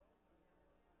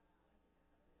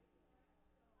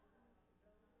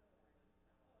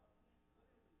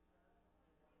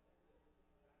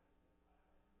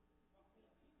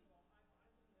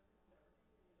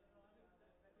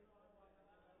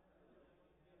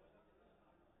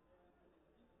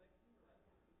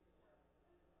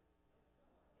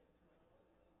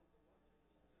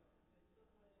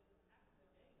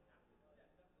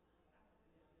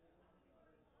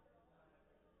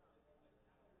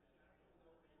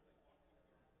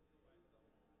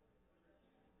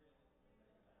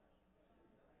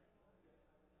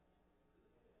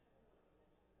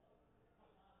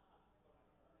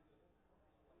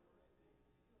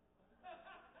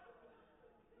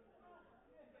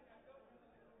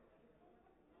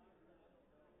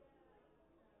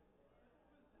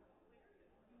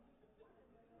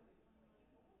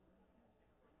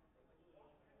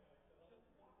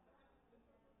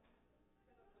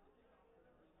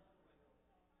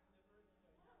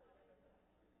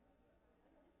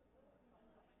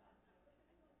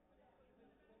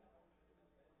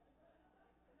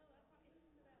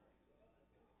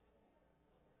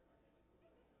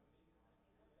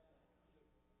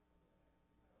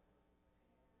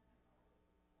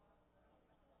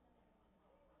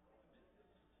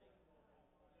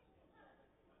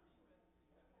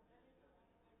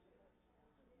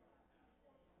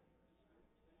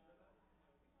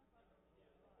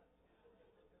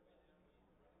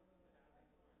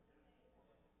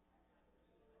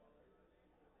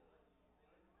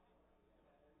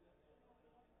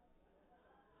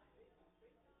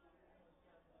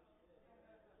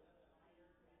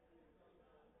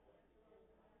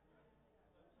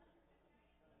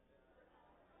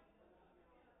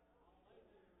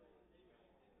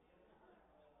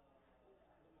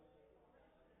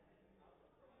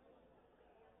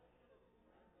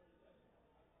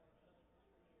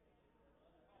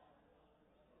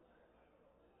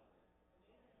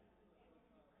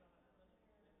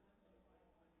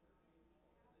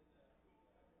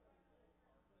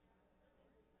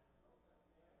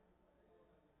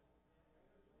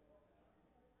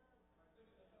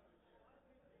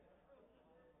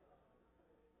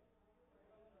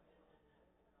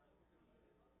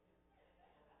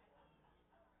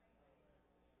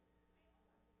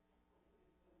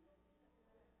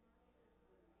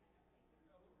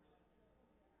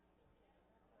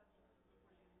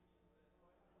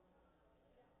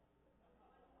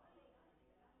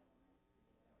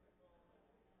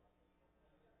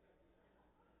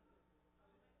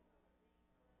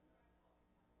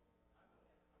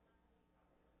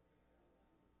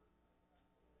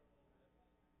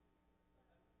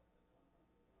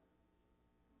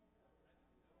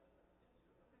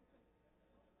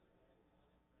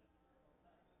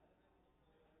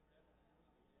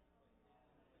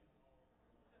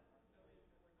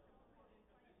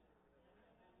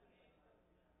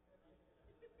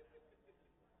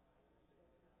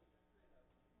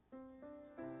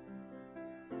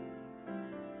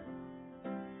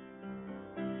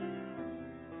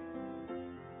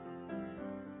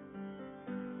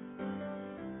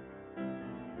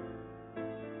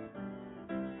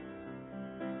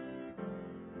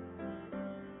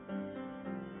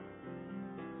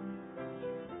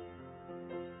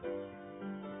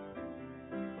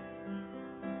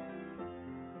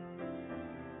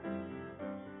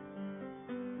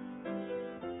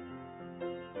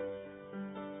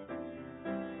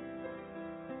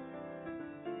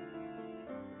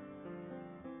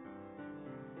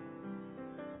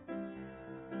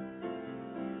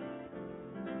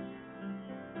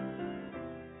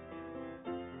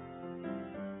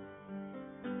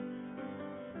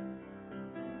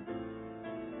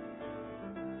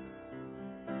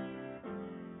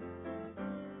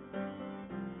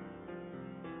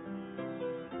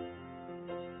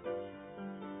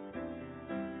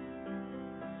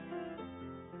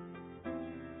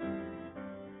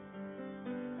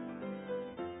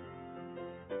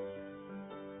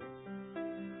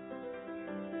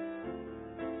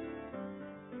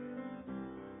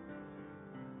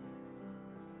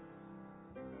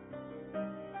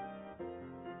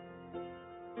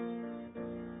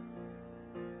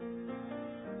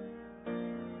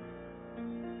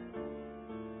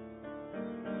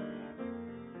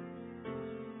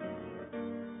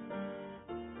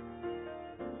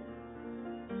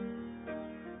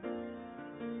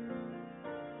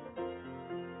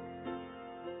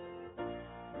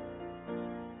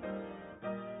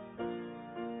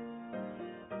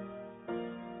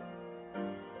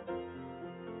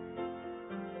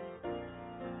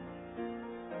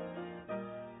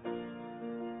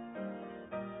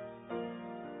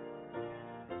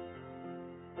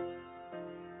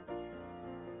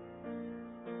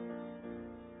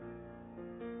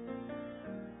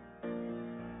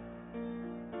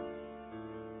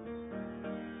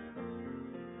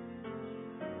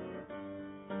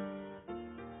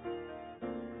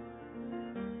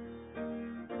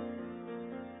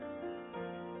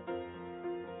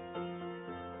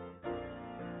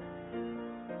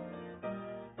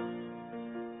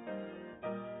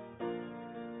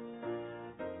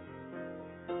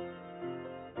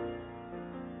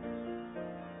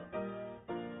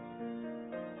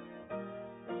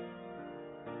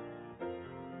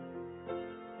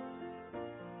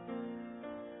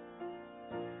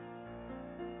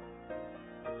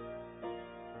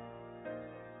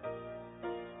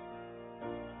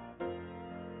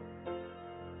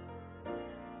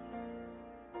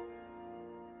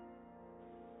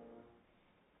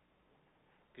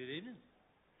evening.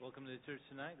 Welcome to the church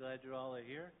tonight. Glad you all are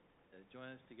here.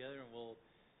 Join us together, and we'll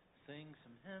sing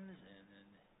some hymns and then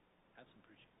have some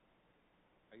preaching.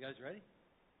 Are you guys ready?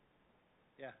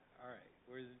 Yeah. All right.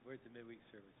 We're at the midweek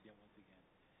service again once again.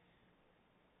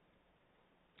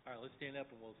 All right. Let's stand up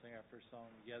and we'll sing our first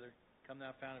song together. Come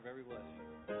thou fount of every blessing.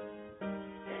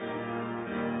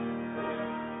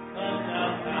 Come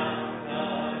thou fount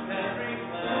of every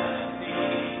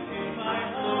blessing, to my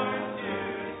heart to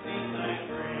sing thy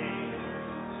praise.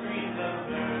 Streams of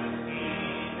mercy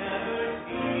never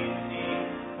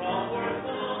ceasing, fall forth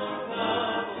songs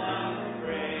of loud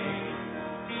praise.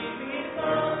 Teach me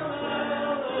some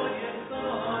melodious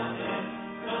sonnet,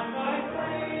 sung by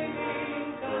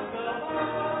flaming tongues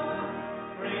above.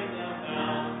 Praise the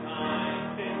fountain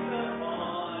I fix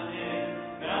upon it.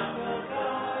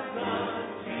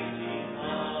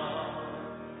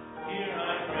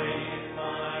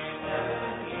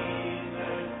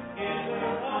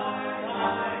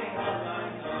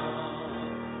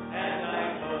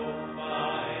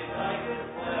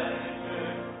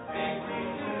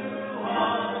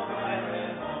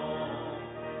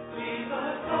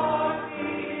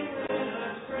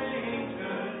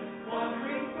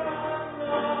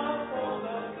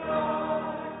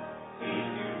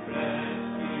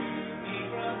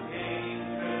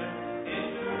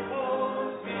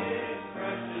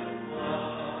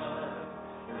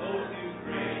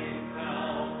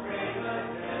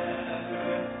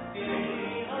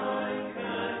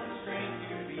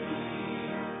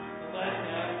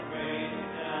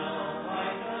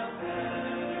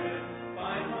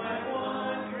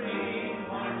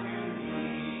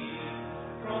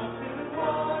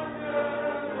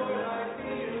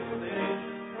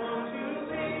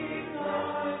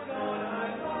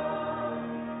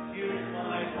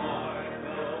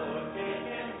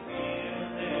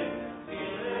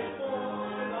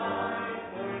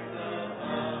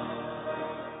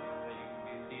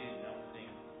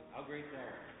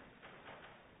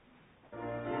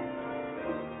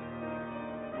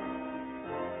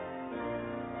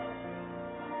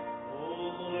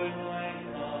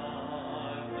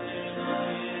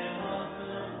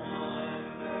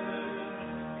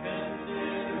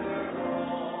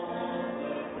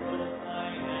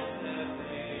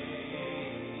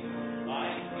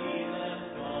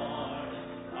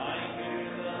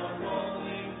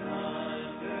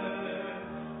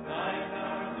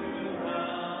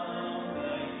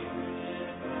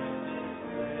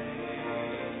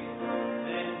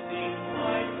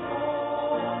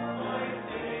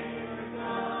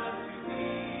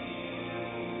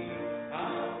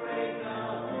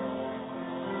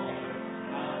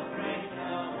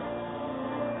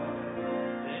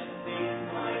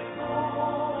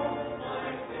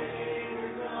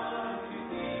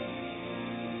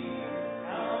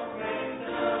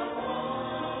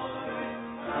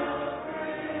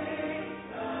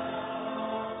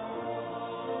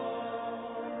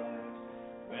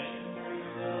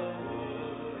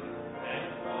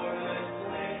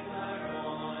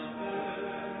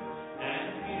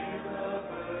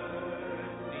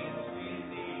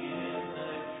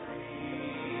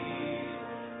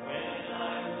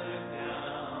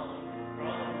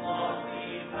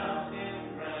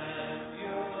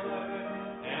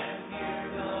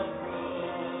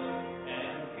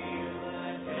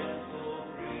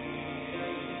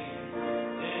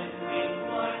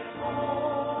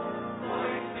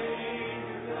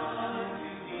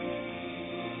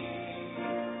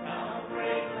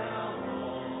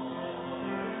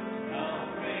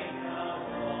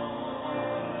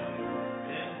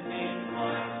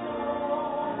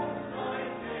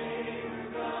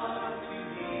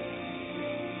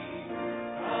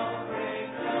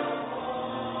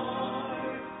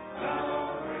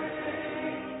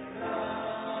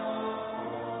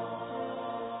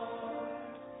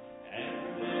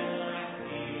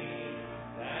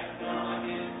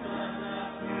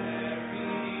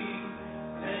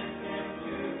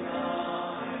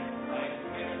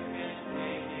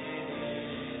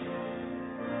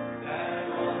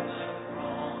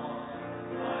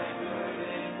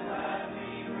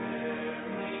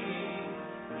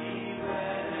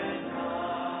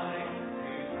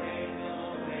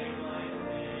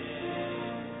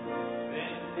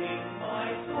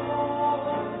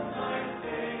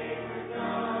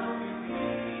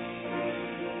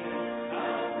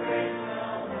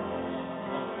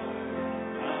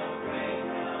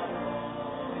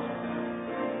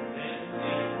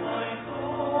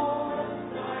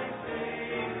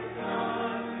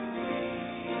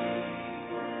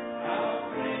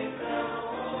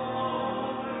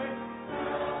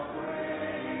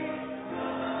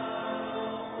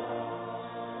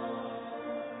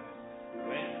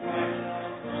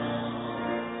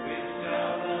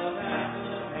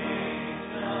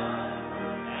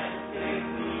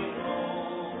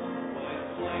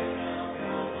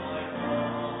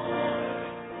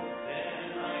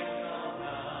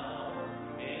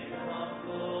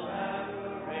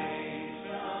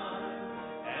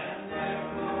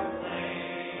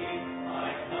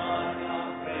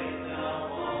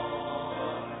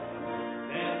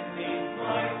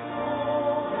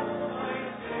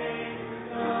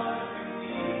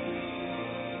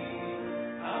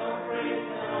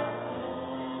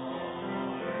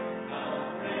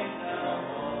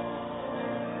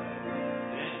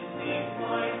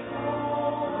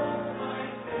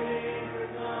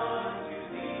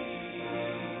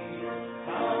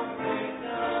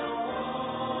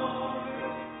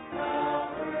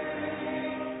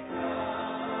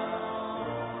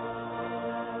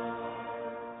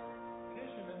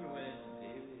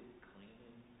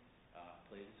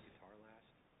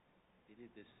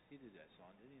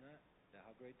 not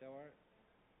how great thou art?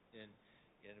 And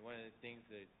one of the things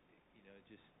that,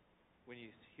 just when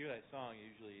you hear that song,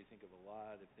 usually you think of a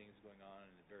lot of things going on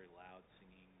and very loud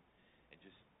singing and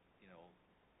just,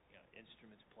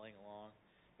 instruments playing along.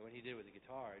 And when he did it with the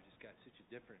guitar, it just got such a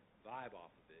different vibe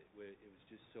off of it. It was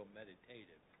just so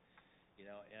meditative,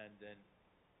 And then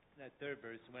that third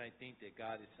verse, when I think that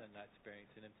God, His Son, not sparing,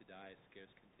 sent Him to die, I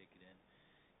scarce can take it in.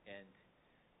 And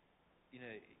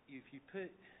if you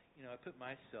put, I put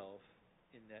myself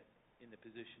in the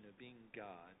position of being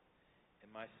God and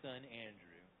my son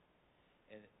Andrew,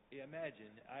 and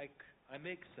imagine I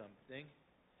make something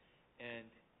and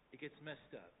it gets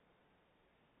messed up.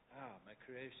 My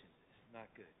creation is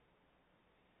not good.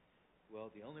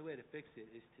 Well, the only way to fix it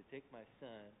is to take my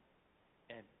son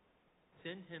and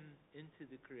send him into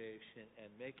the creation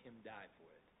and make him die for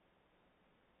it.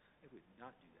 I would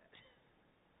not do that.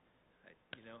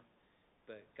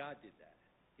 But God did that.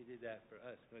 He did that for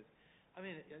us.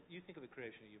 You think of a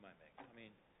creation you might make.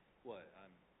 What?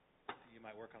 You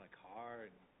might work on a car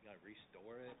and you got to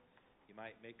restore it. You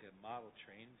might make a model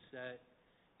train set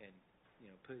and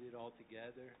put it all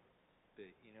together. But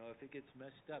if it gets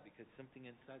messed up because something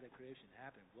inside that creation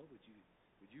happened, would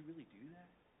you really do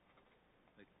that?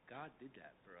 Like God did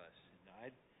that for us, and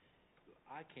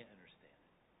I can't understand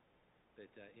it. But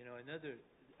another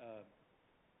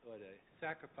a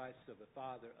sacrifice of a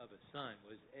father of a son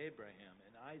was Abraham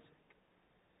and Isaac.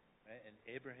 Right? And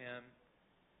Abraham,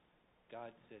 God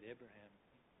said, Abraham,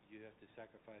 you have to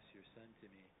sacrifice your son to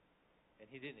me. And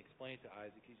he didn't explain to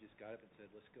Isaac. He just got up and said,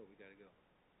 let's go. We got to go.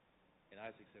 And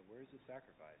Isaac said, where's the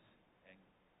sacrifice? And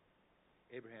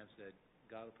Abraham said,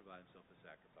 God will provide himself a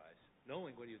sacrifice,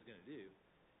 knowing what he was going to do.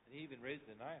 And he even raised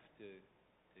the knife to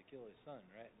kill his son,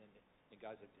 right? And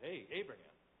God said, hey,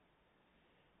 Abraham.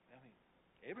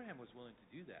 Abraham was willing to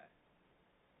do that.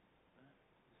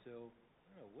 So,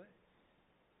 I don't know, what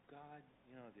God,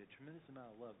 the tremendous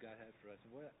amount of love God had for us,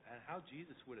 and how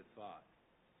Jesus would have thought.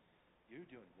 You're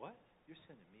doing what? You're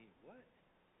sending me what?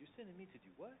 You're sending me to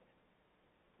do what?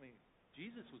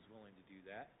 Jesus was willing to do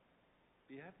that.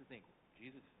 But you have to think,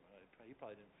 Jesus, he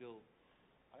probably didn't feel,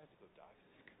 I have to go die for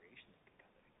this creation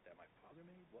that my Father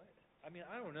made? What? I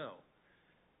don't know.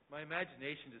 My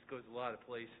imagination just goes a lot of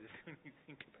places when you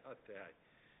think about that.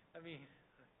 I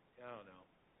don't know.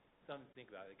 Something to think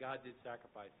about. God did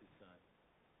sacrifice His Son.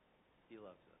 He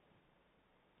loves us.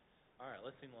 All right,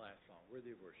 let's sing the last song,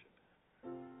 Worthy of Worship.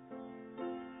 Worthy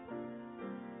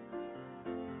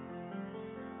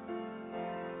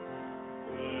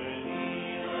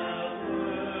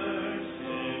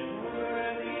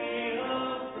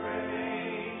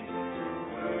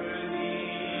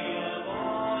of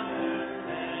all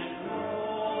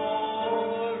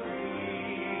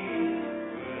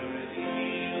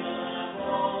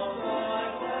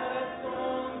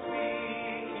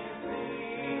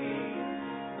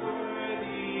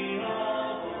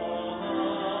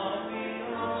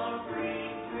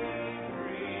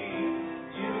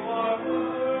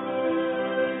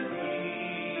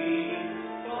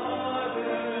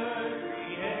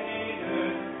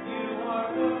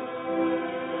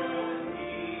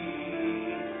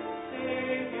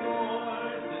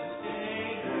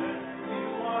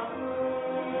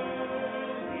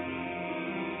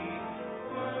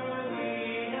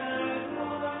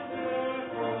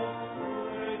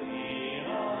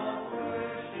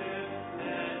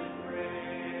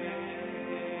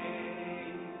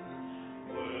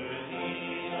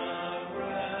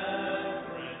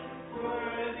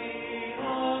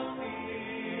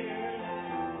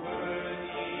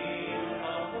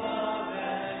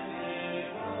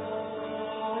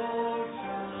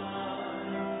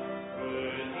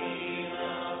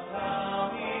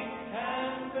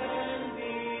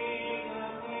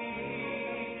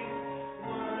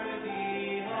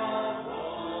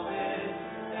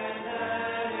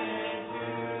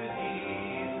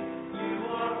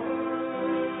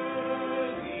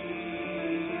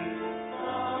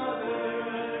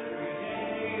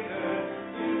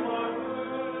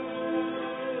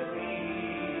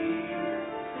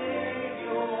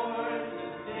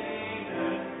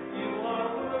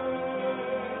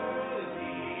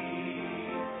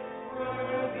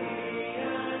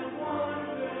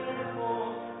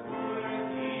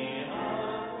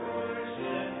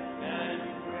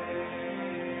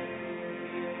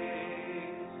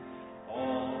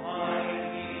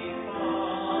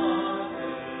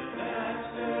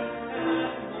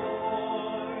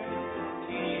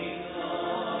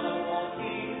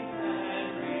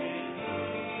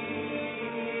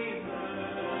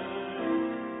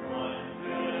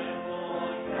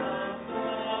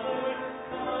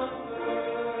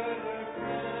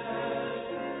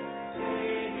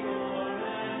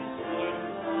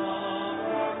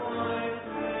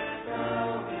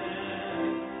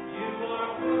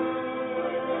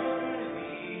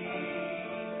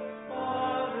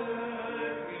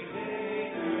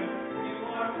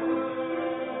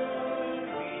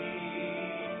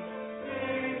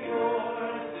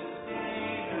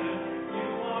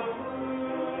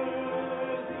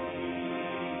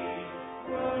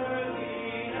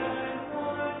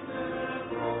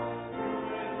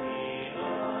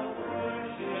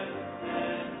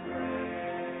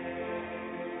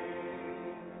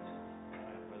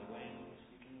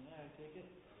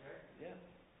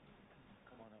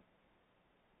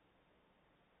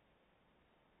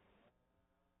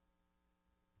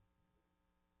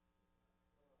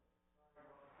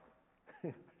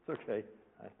It's okay.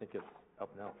 I think it's up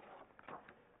now.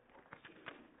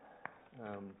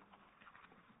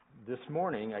 This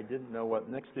morning, I didn't know what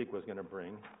next week was going to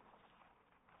bring,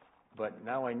 but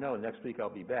now I know next week I'll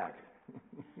be back.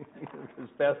 Because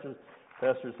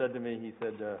Pastor said to me, he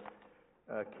said,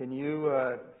 can you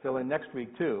fill in next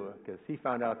week too? Because he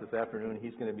found out this afternoon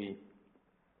he's going to be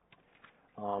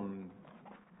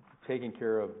taking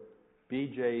care of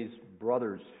BJ's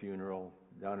brother's funeral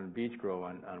down in Beech Grove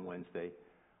on Wednesday.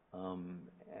 And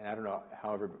I don't know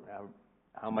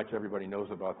how much everybody knows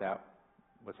about that,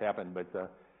 what's happened,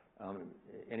 but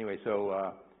anyway,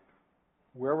 so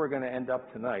where we're going to end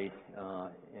up tonight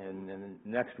and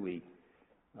next week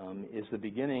is the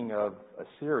beginning of a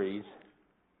series,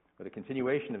 or the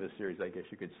continuation of a series, I guess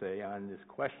you could say, on this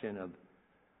question of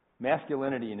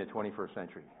masculinity in the 21st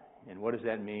century. And what does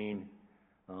that mean?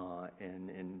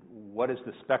 And what is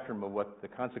the spectrum of what the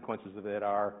consequences of that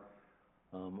are?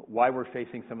 Why we're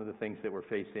facing some of the things that we're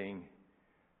facing?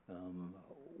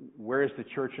 Where is the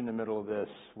church in the middle of this?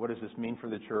 What does this mean for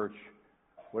the church?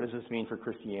 What does this mean for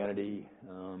Christianity,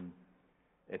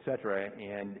 etc.?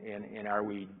 And are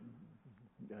we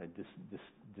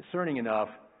discerning enough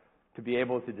to be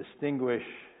able to distinguish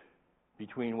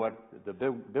between what the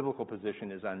biblical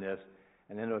position is on this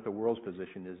and then what the world's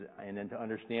position is, and then to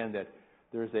understand that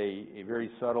there's a very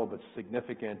subtle but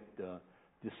significant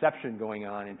deception going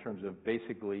on in terms of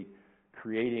basically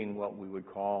creating what we would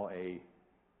call a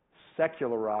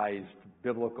secularized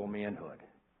biblical manhood.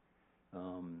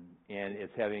 And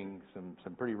it's having some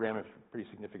pretty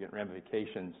significant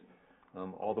ramifications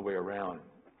all the way around.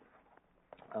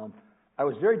 I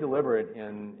was very deliberate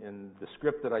in the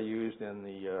script that I used and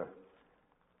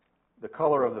the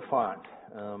color of the font.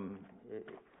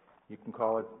 You can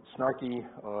call it snarky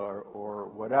or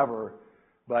whatever,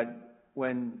 but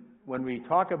when we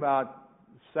talk about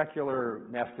secular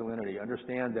masculinity,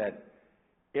 understand that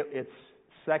it's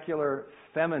secular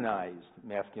feminized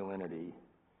masculinity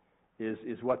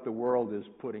is what the world is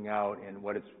putting out and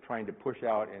what it's trying to push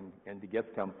out and to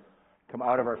get come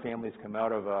out of our families, come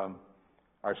out of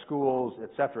our schools,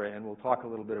 etc. And we'll talk a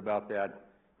little bit about that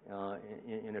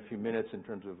in a few minutes in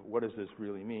terms of what does this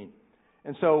really mean.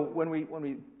 And so when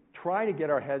we try to get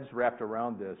our heads wrapped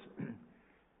around this,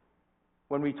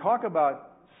 when we talk about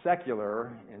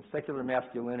secular and secular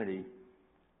masculinity,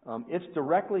 it's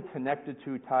directly connected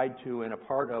to, tied to, and a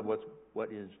part of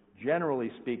what is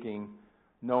generally speaking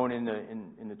known in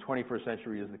the 21st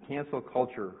century as the cancel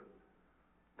culture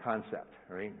concept,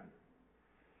 right?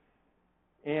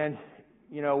 And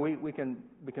you know, we can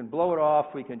blow it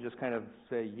off. We can just kind of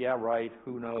say, yeah, right,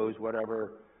 who knows,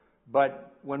 whatever.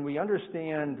 But when we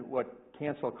understand what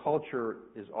cancel culture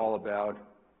is all about,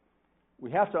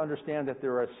 we have to understand that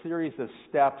there are a series of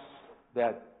steps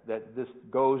that this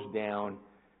goes down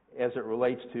as it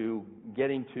relates to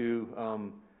getting to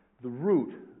the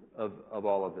root of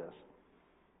all of this.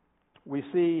 We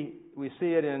see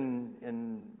it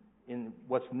in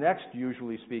what's next,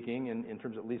 usually speaking, in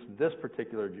terms of at least this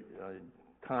particular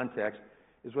context,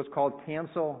 is what's called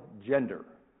cancel gender.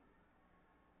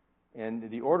 And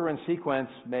the order and sequence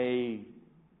may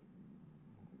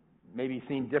be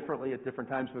seen differently at different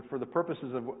times, but for the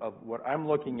purposes of what I'm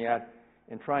looking at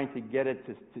and trying to get it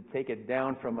to take it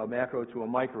down from a macro to a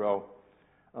micro,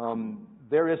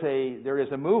 there is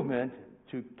a movement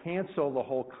to cancel the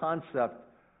whole concept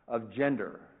of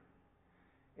gender.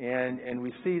 And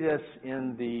we see this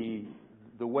in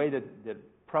the way that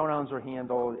pronouns are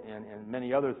handled and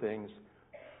many other things.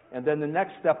 And then the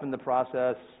next step in the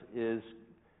process is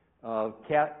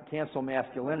cancel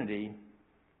masculinity.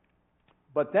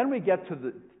 But then we get to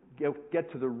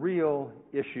the real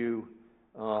issue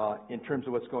in terms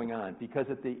of what's going on, because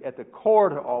at the core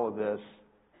to all of this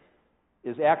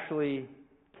is actually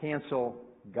cancel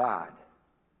God.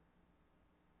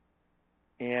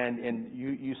 And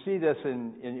you see this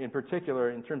in particular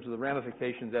in terms of the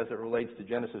ramifications as it relates to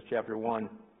Genesis chapter 1,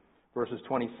 verses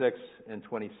 26 and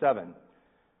 27,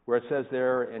 where it says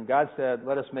there, and God said,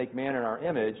 let us make man in our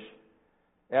image,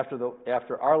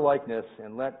 after our likeness,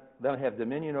 and let them have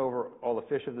dominion over all the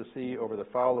fish of the sea, over the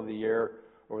fowl of the air,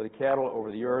 over the cattle,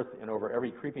 over the earth, and over every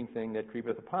creeping thing that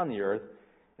creepeth upon the earth.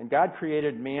 And God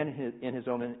created man in his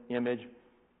own image.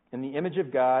 In the image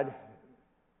of God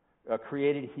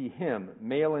created he him.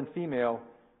 Male and female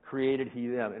created he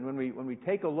them. And when we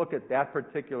take a look at that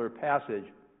particular passage,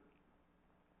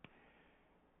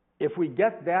 if we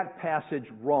get that passage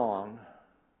wrong,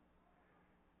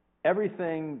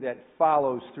 everything that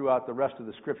follows throughout the rest of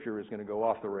the Scripture is going to go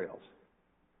off the rails.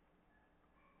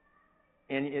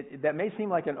 And that may seem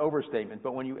like an overstatement,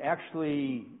 but when you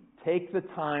actually take the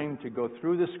time to go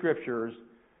through the Scriptures,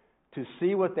 to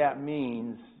see what that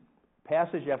means,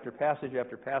 passage after passage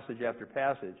after passage after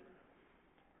passage,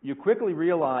 you quickly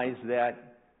realize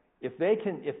that if they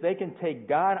can take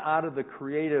God out of the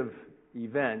creative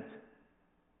event,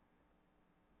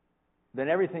 then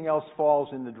everything else falls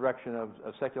in the direction of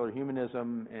secular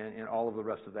humanism and all of the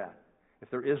rest of that. If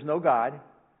there is no God,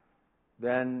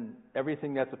 then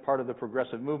everything that's a part of the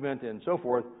progressive movement and so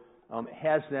forth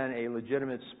has then a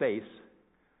legitimate space.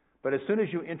 But as soon as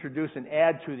you introduce and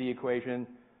add to the equation,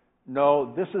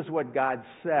 no, this is what God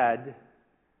said,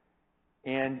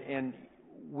 and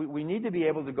we need to be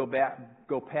able to go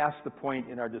past the point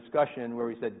in our discussion where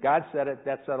we said, God said it,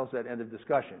 that settles that, end of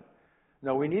discussion.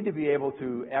 No, we need to be able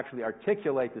to actually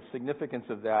articulate the significance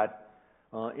of that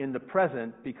in the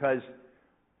present, because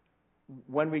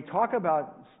when we talk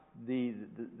about the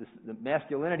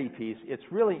masculinity piece, it's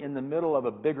really in the middle of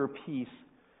a bigger piece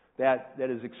that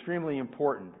is extremely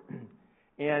important.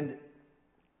 And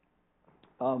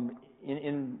I'm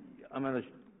going to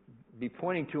be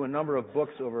pointing to a number of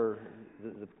books over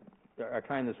our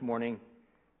time this morning,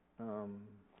 or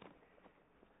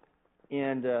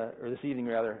this evening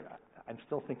rather. I'm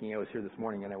still thinking I was here this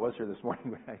morning, and I was here this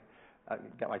morning when I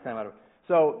got my time out of it.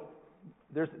 So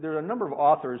there are a number of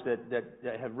authors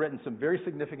that have written some very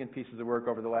significant pieces of work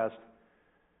over the last,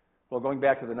 well, going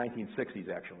back to the 1960s,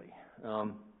 actually.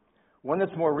 One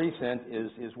that's more recent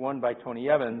is one by Tony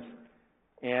Evans,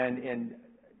 and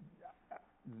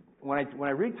when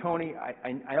I read Tony,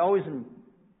 I always am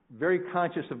very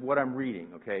conscious of what I'm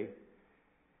reading, okay?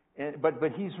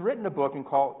 But he's written a book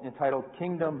entitled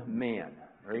Kingdom Man,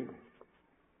 right?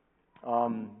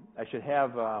 I should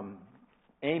have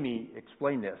Amy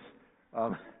explain this.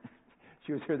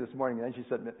 She was here this morning, and then she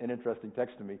sent an interesting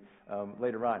text to me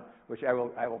later on, which I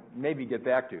will maybe get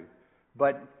back to.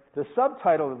 But the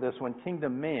subtitle of this one,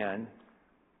 Kingdom Man,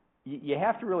 you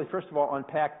have to really, first of all,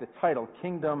 unpack the title,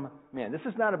 Kingdom Man. This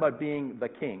is not about being the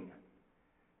king.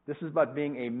 This is about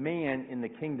being a man in the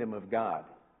kingdom of God,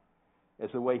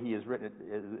 as the way he has written it,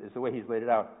 is the way he's laid it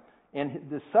out. And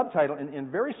the subtitle, in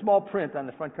very small print on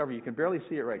the front cover, you can barely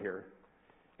see it right here.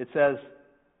 It says,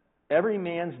 "Every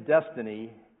man's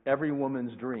destiny, every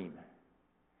woman's dream."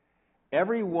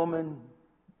 Every woman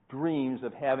dreams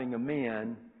of having a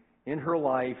man in her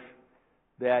life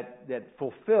that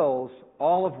fulfills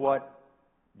all of what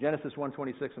Genesis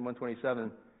 1:26 and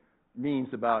 1:27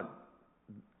 means about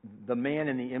the man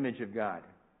in the image of God.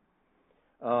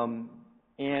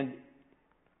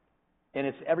 And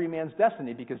it's every man's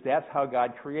destiny, because that's how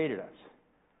God created us.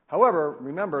 However,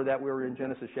 remember that we were in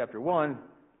Genesis chapter 1,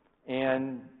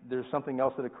 and there's something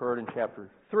else that occurred in chapter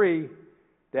 3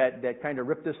 that kind of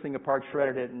ripped this thing apart,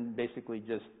 shredded it, and basically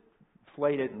just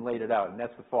flayed it and laid it out, and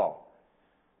that's the fall.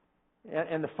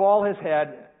 And the fall has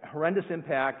had horrendous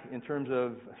impact in terms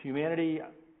of humanity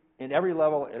in every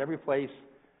level, at every place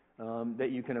that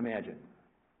you can imagine.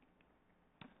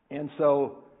 And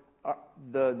so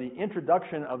the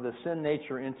introduction of the sin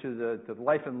nature into the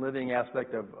life and living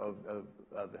aspect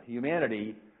of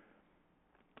humanity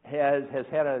has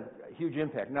had a huge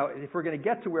impact. Now, if we're going to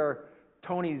get to where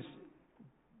Tony's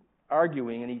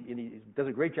arguing, and he does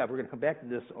a great job, we're going to come back to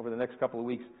this over the next couple of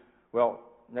weeks. Well,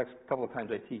 next couple of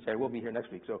times I teach. I will be here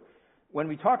next week. So when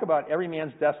we talk about every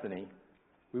man's destiny,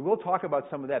 we will talk about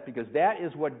some of that, because that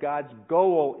is what God's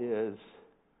goal is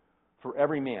for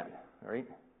every man, all right?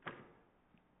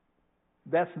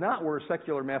 That's not where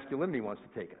secular masculinity wants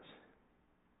to take us.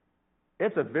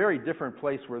 It's a very different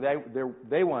place where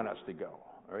they want us to go,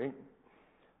 all right?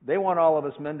 They want all of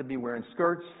us men to be wearing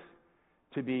skirts,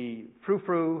 to be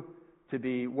frou-frou, to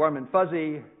be warm and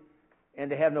fuzzy, and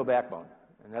to have no backbone.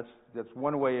 And that's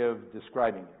one way of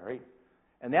describing it, right?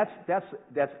 And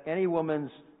that's any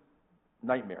woman's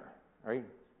nightmare, right?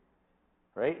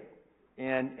 Right?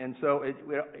 And so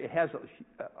it has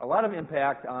a lot of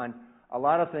impact on a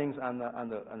lot of things on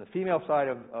the female side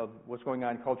of what's going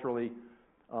on culturally,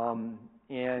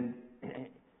 and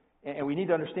we need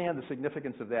to understand the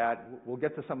significance of that. We'll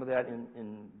get to some of that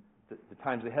in the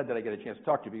times ahead that I get a chance to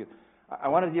talk to you, because I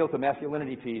want to deal with the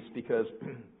masculinity piece, because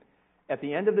at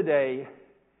the end of the day,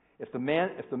 if the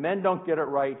men don't get it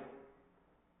right,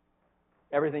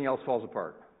 everything else falls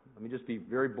apart. Let me just be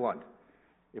very blunt.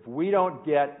 If we don't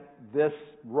get this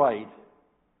right,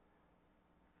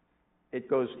 it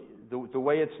goes the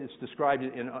way it's described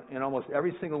in almost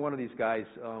every single one of these guys.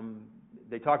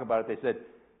 They talk about it. They said,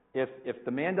 if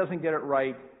the man doesn't get it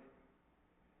right,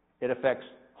 it affects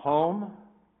home,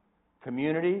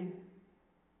 community,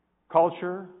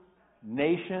 culture,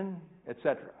 nation,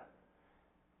 etc.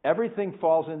 Everything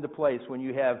falls into place when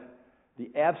you have the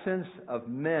absence of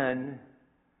men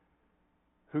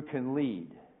who can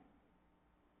lead.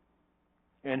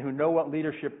 and who know what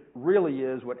leadership really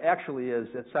is, what actually is,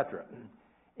 etc.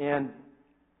 And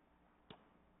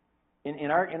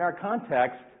in our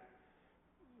context,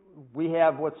 we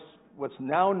have what's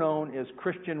now known as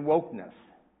Christian wokeness.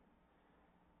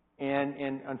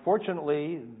 And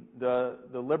unfortunately, the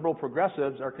liberal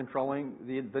progressives are controlling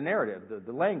the narrative,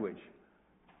 the language.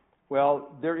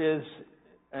 Well, there is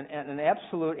an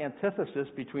absolute antithesis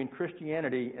between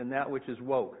Christianity and that which is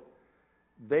woke.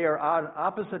 They are on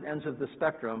opposite ends of the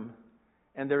spectrum,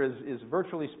 and there is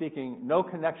virtually speaking no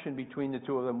connection between the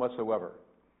two of them whatsoever.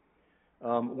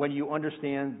 When you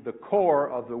understand the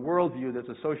core of the worldview that's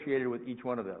associated with each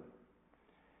one of them.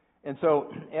 And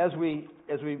so, as we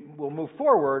will move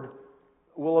forward,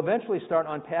 we'll eventually start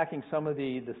unpacking some of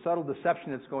the subtle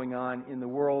deception that's going on in the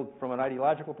world from an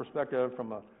ideological perspective,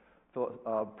 from a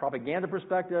propaganda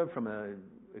perspective, from a,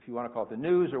 if you want to call it the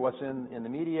news or what's in the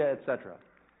media, etc.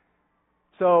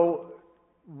 So,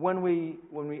 when we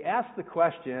ask the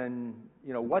question,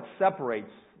 what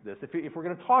separates this? If we're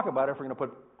going to talk about it, if we're going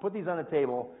to put these on the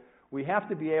table, we have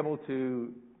to be able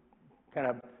to kind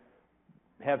of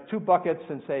have two buckets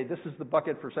and say, this is the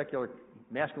bucket for secular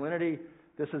masculinity,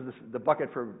 this is the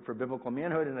bucket for biblical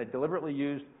manhood, and I deliberately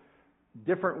used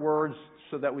different words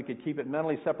so that we could keep it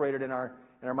mentally separated in our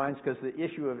minds, because the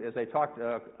issue of, as I talked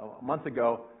a month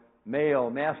ago, male,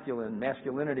 masculine,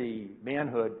 masculinity,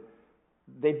 manhood,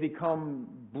 they've become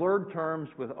blurred terms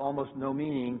with almost no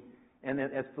meaning, and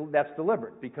that's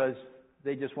deliberate, because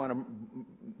they just want to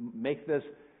make this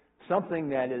something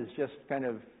that is just kind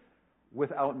of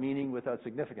without meaning, without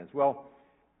significance. Well,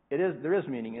 there is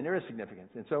meaning and there is significance.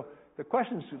 And so the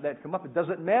questions that come up, does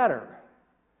it matter?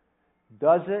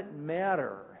 Does it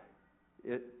matter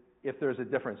if there's a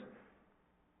difference?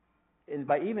 And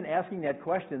by even asking that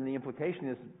question, the implication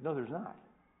is, no, there's not.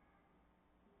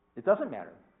 It doesn't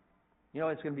matter.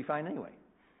 It's going to be fine anyway.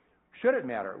 Should it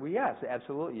matter? Well, yes,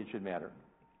 absolutely it should matter.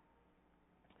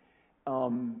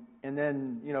 And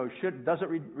then, does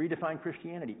it redefine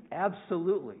Christianity?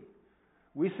 Absolutely.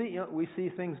 We see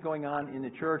things going on in the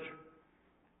church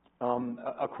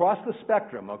across the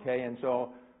spectrum, okay? And so,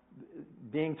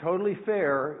 being totally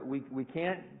fair, we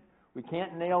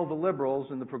can't nail the liberals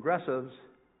and the progressives,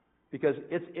 because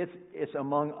it's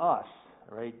among us,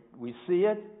 right? We see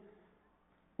it.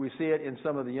 We see it in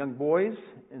some of the young boys,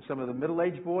 in some of the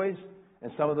middle-aged boys,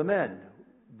 and some of the men.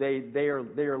 They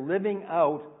are living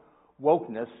out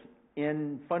wokeness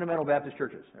in fundamental Baptist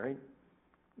churches, all right?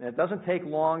 And it doesn't take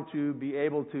long to be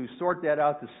able to sort that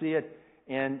out, to see it,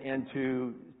 and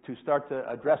to start to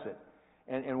address it.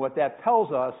 And what that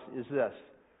tells us is this: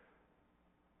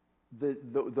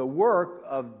 the work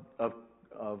of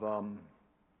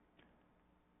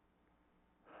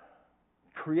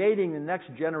creating the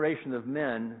next generation of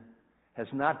men has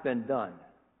not been done.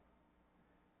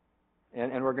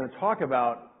 And we're going to talk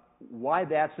about why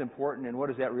that's important and what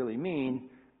does that really mean,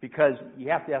 because you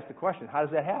have to ask the question, how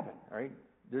does that happen? All right?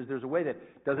 There's a way that,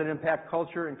 does it impact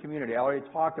culture and community? I already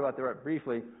talked about that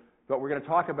briefly, but we're going to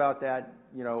talk about that,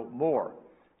 more.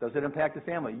 Does it impact the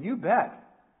family? You bet.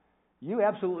 You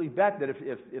absolutely bet that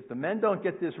if the men don't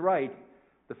get this right,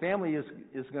 the family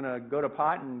is going to go to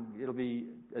pot, and it'll be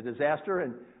a disaster,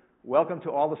 and welcome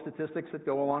to all the statistics that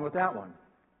go along with that one.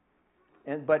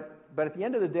 But at the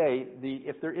end of the day,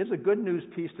 if there is a good news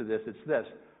piece to this, it's this: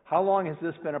 how long has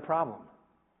this been a problem?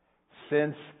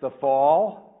 Since the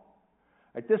fall.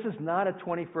 Right, this is not a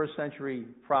 21st century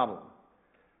problem.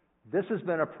 This has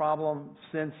been a problem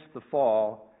since the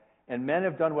fall, and men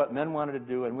have done what men wanted to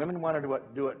do, and women wanted to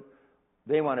do what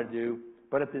they want to do.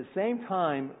 But at the same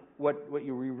time, what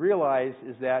you realize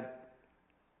is that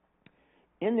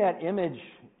in that image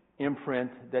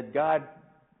imprint that God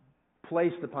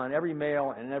placed upon every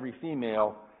male and every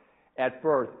female at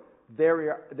birth,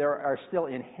 there are still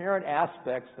inherent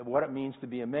aspects of what it means to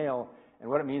be a male and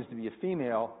what it means to be a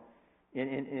female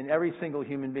in every single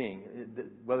human being,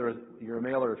 whether you're a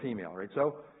male or a female, right?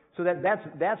 So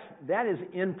that is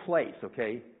in place,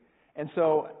 okay? And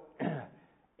so,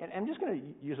 and I'm just going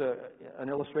to use an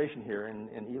illustration here, and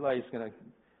Eli's going to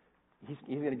he's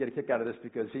going to get a kick out of this,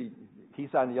 because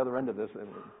he's on the other end of this,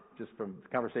 just from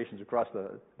conversations across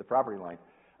the property line.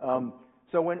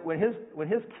 So when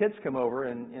his kids come over,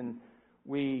 and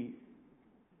we,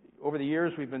 over the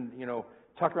years, we've been,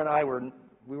 Tucker and I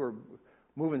we were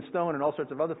moving stone and all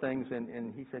sorts of other things,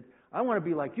 and he said, I want to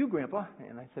be like you, Grandpa.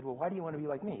 And I said, well, why do you want to be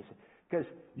like me? He said, because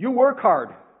you work hard,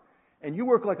 and you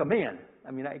work like a man.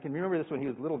 I mean, I can remember this when he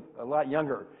was a lot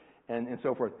younger, and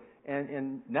so forth.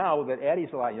 And now that Addie's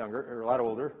a lot younger, or a lot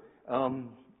older,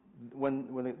 when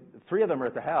the three of them are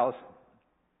at the house,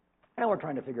 and we're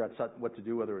trying to figure out what to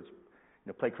do, whether it's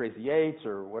play Crazy Eights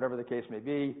or whatever the case may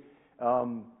be.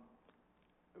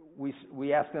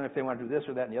 We asked them if they want to do this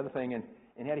or that and the other thing, and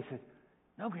Addie said,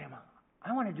 "No, Grandma,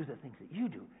 I want to do the things that you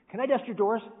do. Can I dust your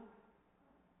doors?"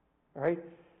 All right?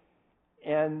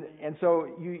 And so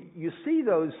you see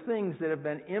those things that have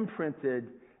been imprinted,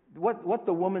 what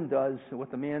the woman does and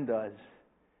what the man does,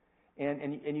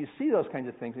 and you see those kinds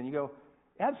of things, and you go,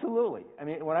 absolutely. I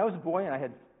mean, when I was a boy and I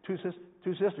had two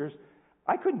sisters,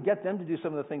 I couldn't get them to do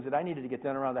some of the things that I needed to get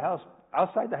done around the house,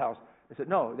 outside the house. They said,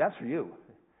 "No, that's for you."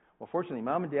 Well, fortunately,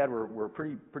 Mom and Dad were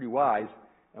pretty wise,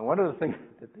 and one of the things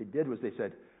that they did was they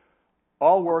said,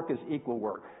 all work is equal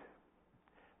work.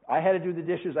 I had to do the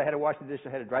dishes, I had to wash the dishes, I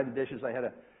had to dry the dishes, I had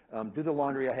to do the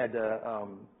laundry, I had to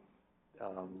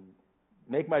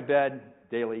make my bed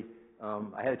daily,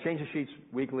 I had to change the sheets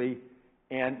weekly,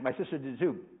 and my sister did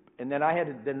too. And then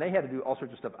they had to do all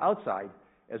sorts of stuff outside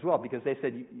as well, because they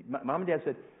said, Mom and Dad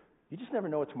said, you just never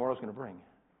know what tomorrow's going to bring.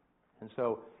 And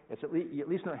so it's you at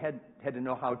least had to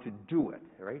know how to do it,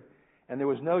 right? And there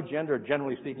was no gender,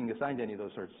 generally speaking, assigned to any of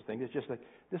those sorts of things. It's just like,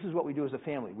 this is what we do as a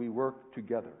family. We work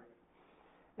together.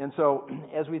 And so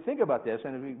as we think about this,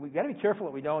 and we've got to be careful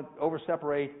that we don't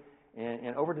over-separate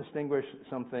and over-distinguish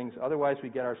some things. Otherwise, we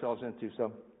get ourselves into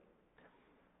some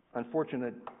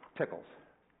unfortunate pickles.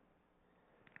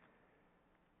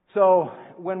 So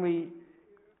when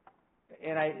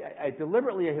I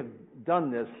deliberately have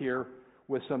done this here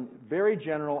with some very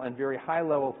general and very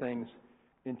high-level things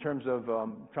in terms of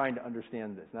trying to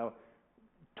understand this. Now,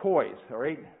 toys, all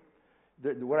right?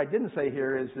 What I didn't say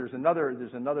here is there's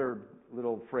another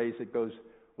little phrase that goes,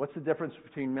 what's the difference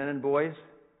between men and boys?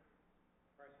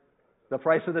 The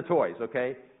price of the toys,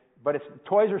 okay? But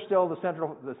toys are still the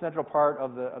central part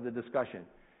of the discussion.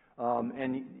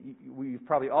 And we've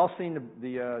probably all seen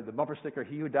the bumper sticker,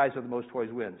 "He who dies with the most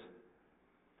toys wins."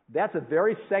 That's a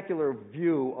very secular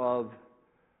view of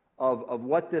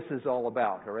what this is all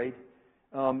about, all right?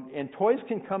 And toys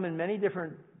can come in many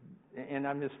different, and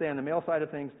I'm going to stay on the male side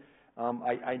of things.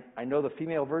 I know the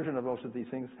female version of most of these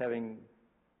things,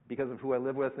 because of who I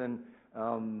live with, and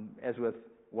as with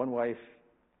one wife,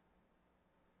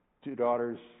 2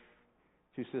 daughters,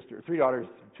 2 sisters, 3 daughters,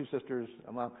 2 sisters,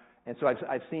 a mom. And so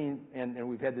I've seen, and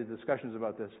we've had the discussions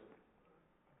about this.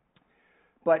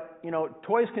 But,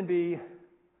 toys can be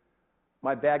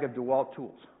my bag of DeWalt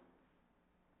tools.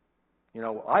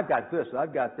 I've got this,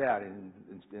 I've got that,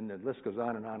 and the list goes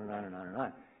on and on and on and on and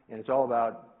on. And it's all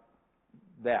about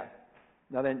that.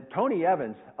 Now then, Tony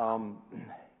Evans,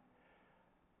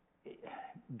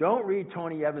 don't read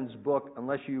Tony Evans' book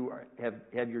unless you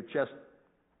have your chest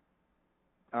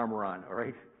armor on, all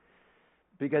right?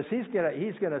 Because he's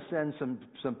gonna send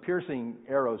some piercing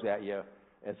arrows at you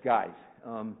as guys.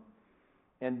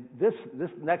 And this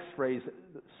next phrase,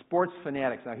 sports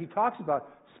fanatics. Now he talks about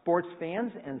sports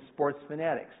fans and sports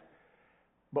fanatics,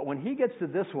 but when he gets to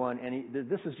this one, and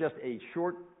this is just a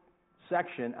short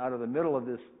section out of the middle of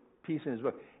this piece in his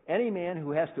book. Any man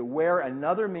who has to wear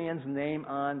another man's name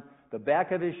on the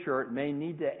back of his shirt may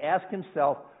need to ask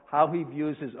himself how he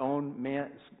views his own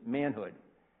manhood.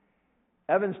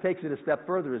 Evans takes it a step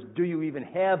further: is, do you even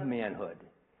have manhood?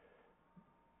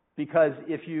 Because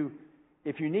if you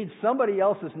need somebody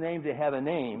else's name to have a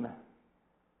name,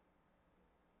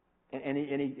 and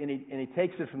he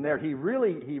takes it from there, he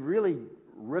really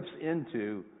rips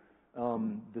into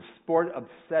the sport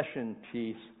obsession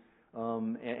piece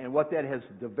and what that has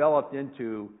developed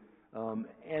into.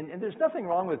 And there's nothing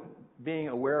wrong with being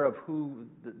aware of who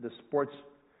the sports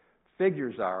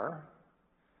figures are,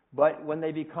 but when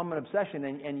they become an obsession,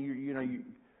 and you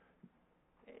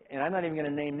and I'm not even going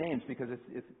to name names because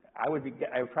I would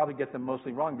probably get them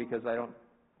mostly wrong because I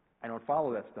don't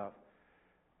follow that stuff.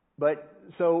 But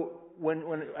so when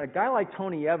a guy like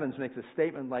Tony Evans makes a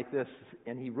statement like this,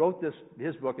 and he wrote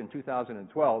his book in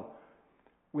 2012,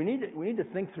 we need to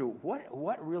think through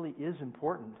what really is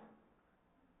important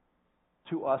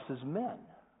to us as men.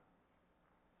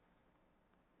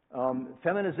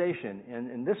 Feminization,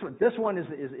 and this one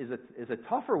is a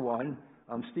tougher one.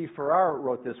 Steve Farrar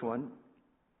wrote this one.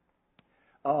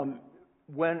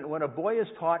 When a boy is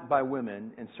taught by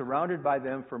women and surrounded by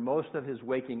them for most of his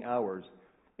waking hours,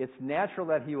 it's natural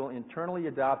that he will internally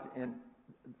adopt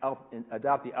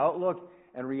the outlook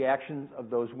and reactions of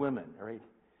those women. All right.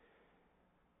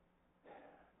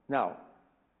 Now,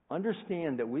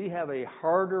 understand that we have a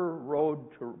harder road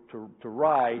to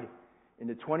ride in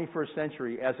the 21st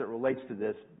century as it relates to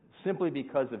this, simply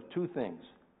because of 2 things.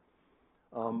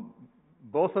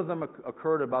 Both of them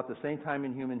occurred about the same time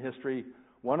in human history.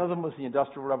 One of them was the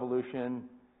Industrial Revolution.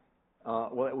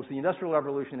 well, it was the Industrial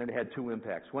Revolution, and it had two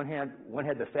impacts. One had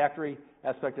the factory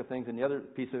aspect of things, and the other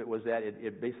piece of it was that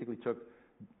it basically took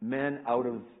men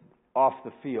off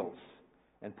the fields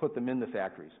and put them in the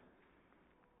factories.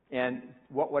 And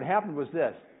what happened was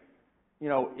this.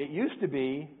 It used to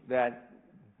be that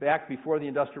back before the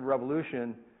Industrial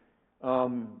Revolution,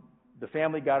 the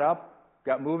family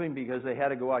got moving because they had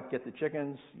to go out, get the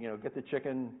chickens, get the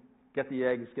chicken, get the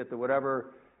eggs, get the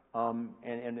whatever,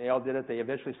 and they all did it. They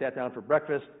eventually sat down for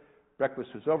breakfast. Breakfast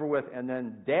was over with, and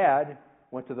then Dad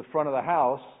went to the front of the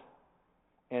house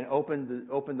and opened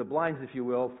the blinds, if you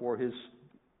will, for his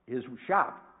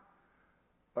shop,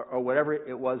 or whatever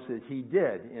it was that he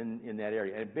did in that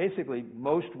area. And basically,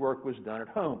 most work was done at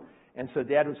home. And so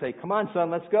Dad would say, "Come on, son,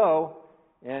 let's go."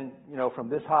 And from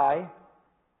this high,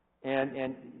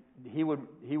 and he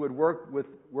would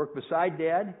work beside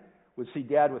Dad, would see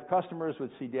Dad with customers,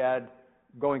 would see Dad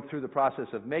going through the process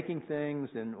of making things,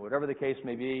 and whatever the case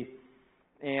may be.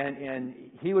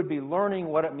 And he would be learning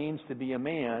what it means to be a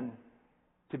man,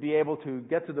 to be able to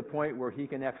get to the point where he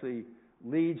can actually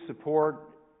lead, support,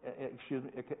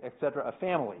 etc., a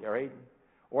family, all right,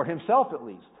 or himself at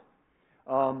least.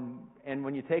 And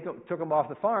when you took him off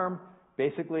the farm,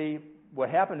 basically what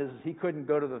happened is he couldn't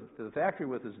go to the factory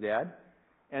with his dad,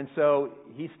 and so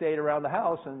he stayed around the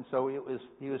house, and so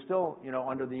he was still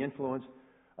under the influence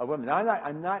of women. Now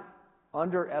I'm not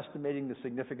underestimating the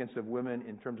significance of women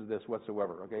in terms of this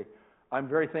whatsoever. Okay, I'm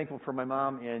very thankful for my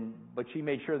mom, but she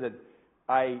made sure that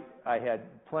I had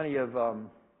plenty of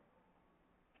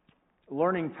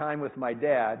learning time with my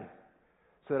dad,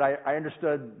 so that I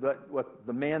understood what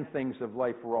the man things of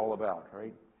life were all about,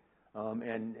 right?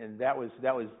 And that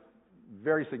was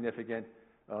very significant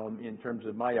in terms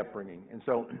of my upbringing. And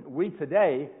so we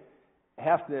today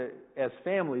have to, as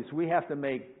families, we have to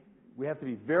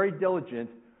be very diligent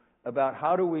about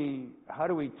how do we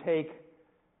take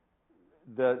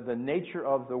the nature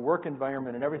of the work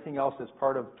environment and everything else that's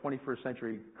part of 21st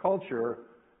century culture,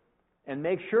 and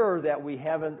make sure that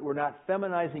we're not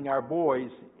feminizing our boys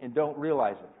and don't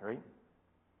realize it, right?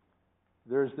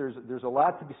 There's a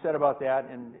lot to be said about that,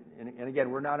 and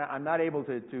again, I'm not able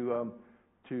to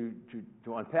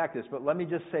unpack this, but let me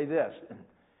just say this: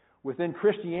 within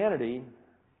Christianity,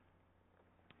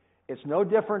 it's no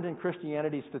different in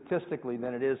Christianity statistically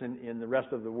than it is in the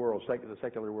rest of the world, the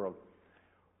secular world.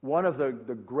 One of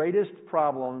the greatest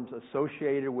problems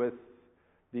associated with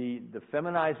the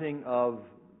feminizing of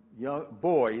young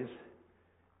boys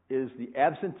is the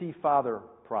absentee father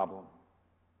problem.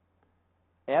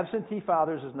 Absentee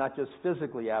fathers is not just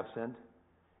physically absent.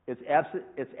 It's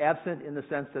absent in the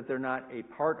sense that they're not a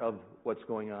part of what's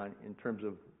going on in terms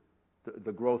of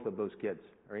the growth of those kids,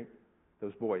 right?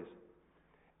 Those boys.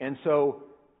 And so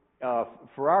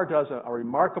Farrar does a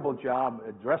remarkable job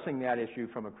addressing that issue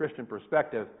from a Christian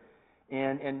perspective,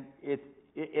 and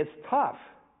it's tough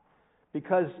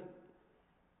because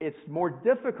it's more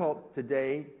difficult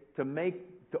today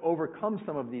to overcome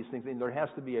some of these things, and there has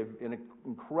to be an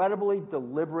incredibly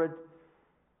deliberate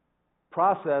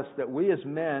process that we as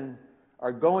men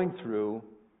are going through,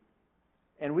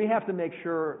 and we have to make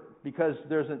sure, because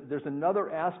there's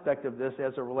another aspect of this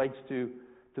as it relates to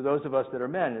those of us that are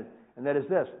men, and that is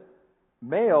this: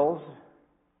 males,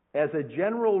 as a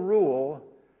general rule,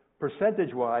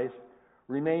 percentage-wise,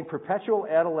 remain perpetual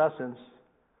adolescents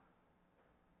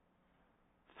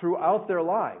throughout their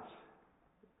lives,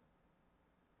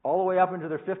 all the way up into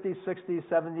their 50s, 60s,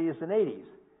 70s, and 80s.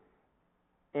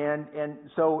 And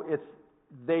so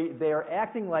they are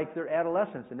acting like they're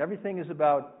adolescents, and everything is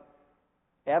about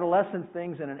adolescent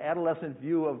things and an adolescent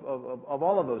view of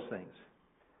all of those things.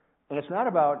 And it's not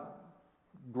about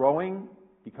growing,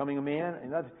 becoming a man,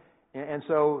 and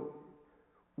so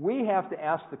we have to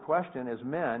ask the question as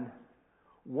men: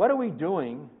 what are we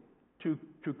doing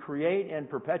to create and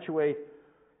perpetuate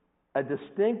a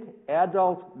distinct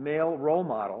adult male role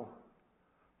model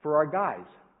for our guys?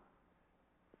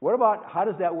 What about, how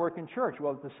does that work in church?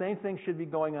 Well, the same thing should be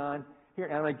going on here.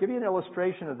 And I'm going to give you an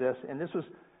illustration of this, and this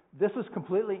was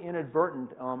completely inadvertent.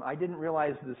 I didn't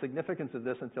realize the significance of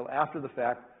this until after the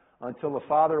fact, until the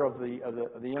father of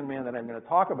the young man that I'm going to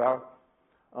talk about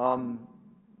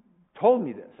told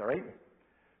me this, all right?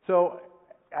 So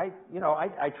I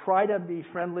try to be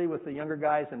friendly with the younger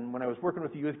guys, and when I was working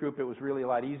with the youth group, it was really a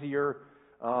lot easier.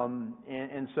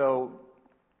 And so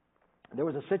there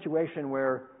was a situation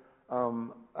where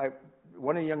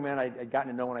one of the young men I'd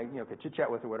gotten to know, and I could chit chat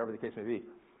with, or whatever the case may be.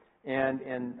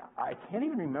 And I can't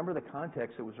even remember the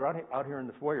context. It was right out here in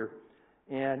the foyer,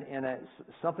 and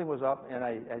something was up, and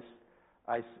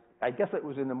I guess it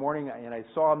was in the morning, and I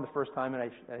saw him the first time, and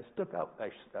I stood up,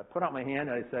 I put out my hand,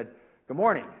 and I said, "Good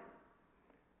morning."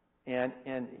 And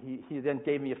he then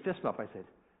gave me a fist bump. I said,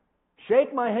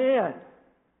 "Shake my hand."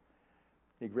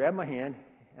 He grabbed my hand,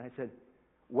 and I said,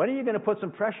 "When are you going to put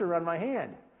some pressure on my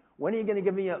hand? When are you going to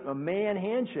give me a man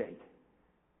handshake?"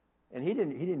 And he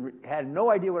had no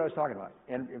idea what I was talking about.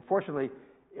 And fortunately,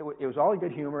 it was all in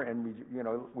good humor, and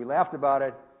we laughed about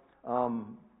it.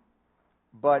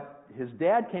 But his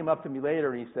dad came up to me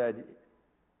later and he said,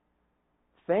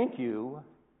 "Thank you,"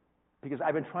 because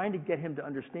I've been trying to get him to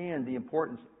understand the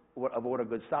importance of what a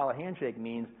good solid handshake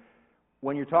means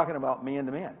when you're talking about man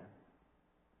to man.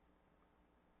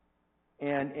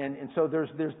 And so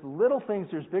there's little things,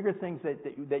 there's bigger things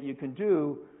that you can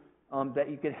do that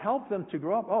you can help them to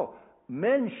grow up. Oh,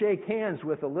 men shake hands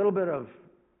with a little bit of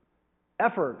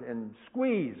effort and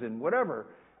squeeze and whatever.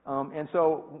 And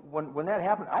so when that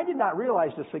happened, I did not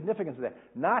realize the significance of that.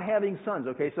 Not having sons,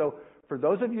 okay? So for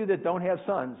those of you that don't have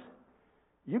sons,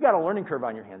 you got a learning curve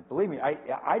on your hands. Believe me,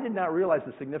 I did not realize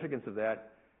the significance of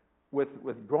that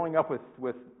with growing up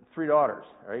with 3 daughters,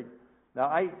 right? Now,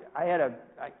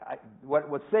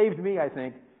 what saved me, I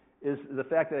think, is the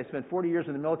fact that I spent 40 years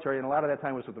in the military, and a lot of that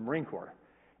time was with the Marine Corps.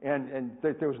 And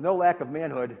there was no lack of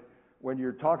manhood when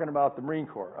you're talking about the Marine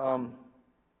Corps.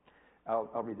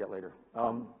 I'll read that later.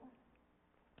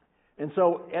 And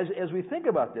so as we think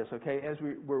about this, okay, as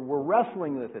we're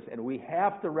wrestling with this, and we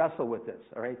have to wrestle with this,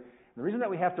 all right? And the reason that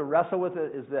we have to wrestle with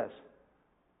it is this.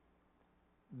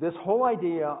 This whole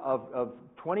idea of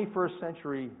 21st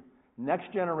century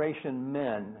next generation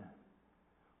men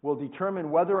will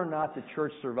determine whether or not the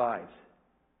church survives.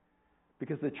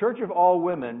 Because the church of all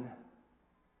women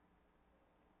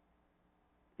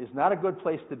is not a good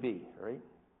place to be, right?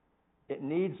 It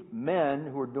needs men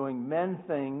who are doing men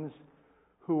things,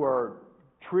 who are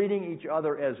treating each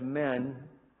other as men,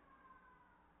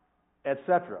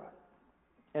 etc.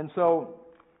 And so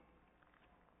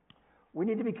we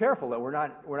need to be careful that we're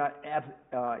not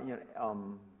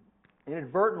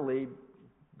inadvertently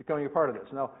becoming a part of this.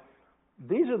 Now,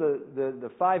 these are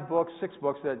the 5 books, 6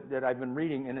 books that I've been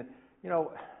reading, and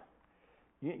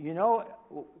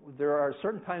there are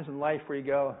certain times in life where you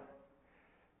go,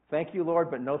 "Thank you, Lord,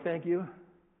 but no thank you."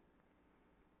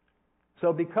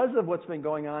 So because of what's been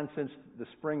going on since the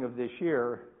spring of this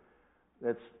year,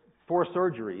 that's 4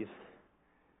 surgeries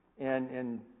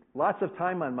and lots of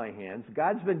time on my hands,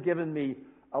 God's been giving me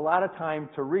a lot of time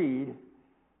to read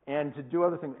and to do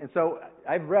other things. And so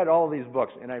I've read all of these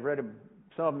books, and I've read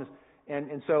some of them.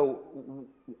 And so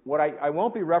what I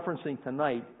won't be referencing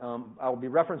tonight, I'll be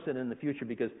referencing in the future,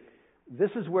 because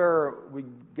this is where we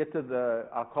get to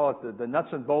I'll call it the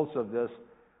nuts and bolts of this,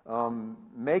 The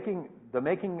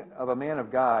Making of a Man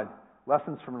of God,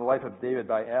 Lessons from the Life of David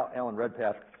by Alan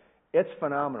Redpath. It's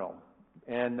phenomenal.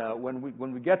 And when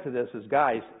we get to this as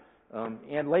guys,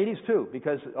 and ladies too,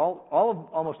 because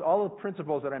almost all of the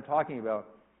principles that I'm talking about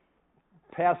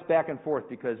pass back and forth,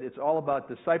 because it's all about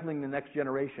discipling the next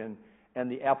generation, and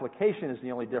the application is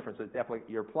the only difference.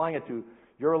 You're applying it to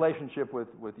your relationship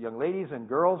with young ladies and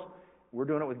girls. We're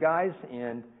doing it with guys,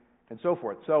 and so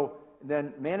forth. So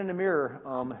then, Man in the Mirror,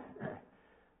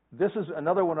 this is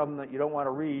another one of them that you don't want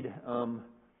to read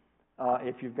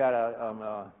if you've got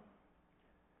a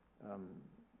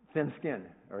thin skin,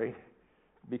 all right?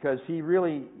 Because he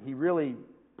really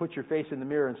put your face in the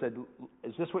mirror and said,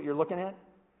 "Is this what you're looking at?"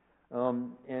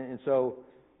 And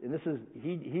this is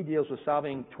he deals with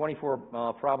solving 24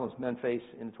 problems men face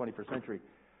in the 21st century.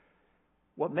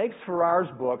 What makes Farrar's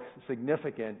book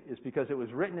significant is because it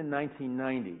was written in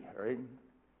 1990, all right?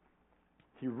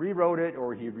 He rewrote it,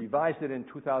 or he revised it in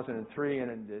 2003,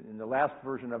 and the last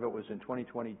version of it was in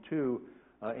 2022,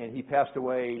 and he passed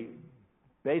away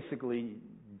basically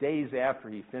days after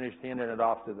he finished handing it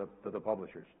off to the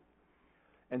publishers.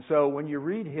 And so when you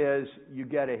read his, you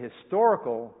get a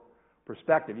historical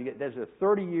perspective. There's a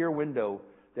 30-year window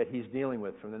that he's dealing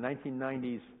with, from the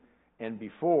 1990s and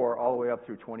before, all the way up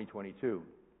through 2022.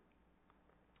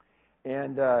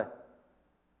 And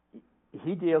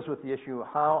he deals with the issue of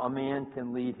how a man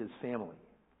can lead his family.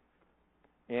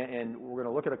 And we're going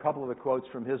to look at a couple of the quotes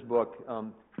from his book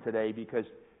today, because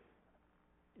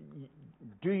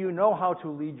do you know how to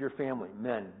lead your family?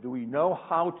 Men, do we know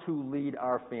how to lead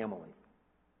our family?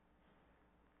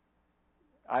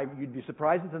 You'd be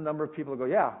surprised at the number of people who go,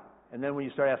 "Yeah." And then when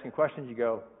you start asking questions, you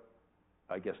go,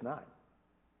 "I guess not."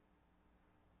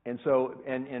 And so,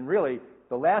 and really,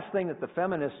 the last thing that the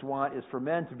feminists want is for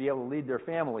men to be able to lead their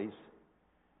families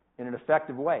in an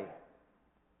effective way.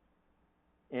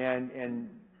 And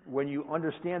when you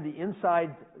understand the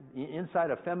inside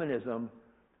of feminism,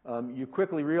 you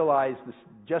quickly realize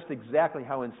just exactly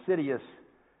how insidious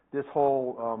this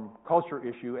whole culture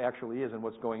issue actually is and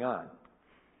what's going on.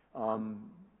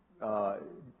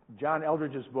 John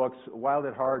Eldridge's books, Wild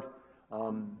at Heart,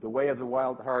 The Way of the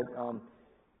Wild Heart,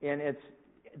 and it's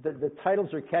the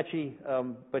titles are catchy,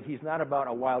 but he's not about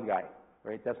a wild guy,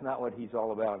 right? That's not what he's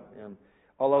all about.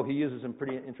 Although he uses some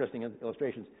pretty interesting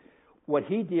illustrations. What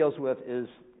he deals with is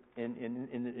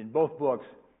in both books,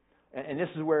 and this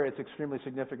is where it's extremely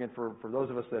significant for those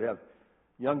of us that have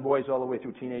young boys all the way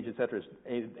through teenage, etc.,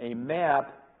 is a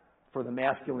map for the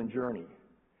masculine journey.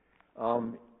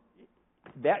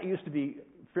 That used to be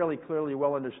fairly clearly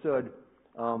well understood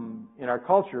in our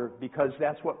culture because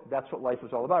that's what life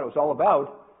was all about. It was all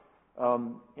about,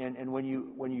 and when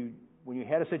you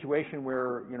had a situation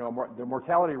where the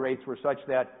mortality rates were such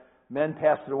that men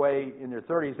passed away in their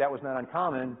 30s, that was not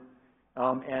uncommon,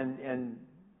 and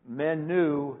men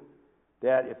knew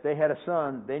that if they had a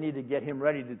son, they needed to get him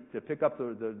ready to pick up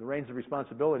the reins of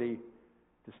responsibility,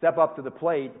 to step up to the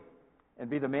plate and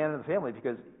be the man of the family,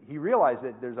 because he realized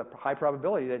that there's a high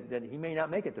probability that he may not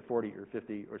make it to 40 or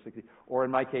 50 or 60, or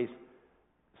in my case,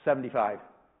 75.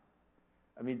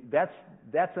 I mean,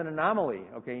 that's an anomaly,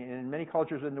 okay? And in many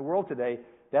cultures in the world today,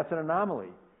 that's an anomaly.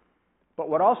 But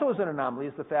what also is an anomaly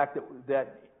is the fact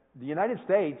that the United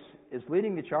States is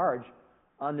leading the charge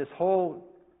on this whole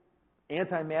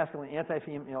anti-masculine,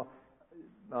 anti-female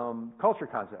culture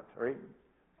concept, right?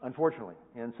 Unfortunately.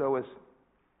 And so is...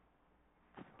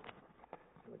 I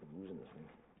feel like I'm losing this thing.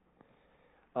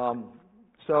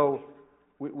 So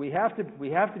we have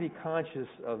to be conscious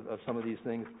of some of these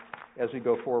things as we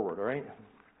go forward, all right?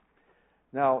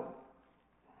 Now,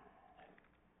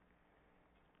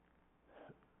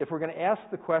 if we're going to ask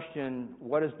the question,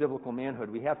 what is biblical manhood,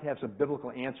 we have to have some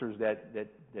biblical answers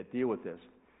that deal with this.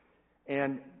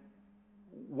 And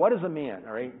what is a man,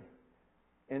 all right?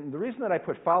 And the reason that I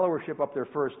put followership up there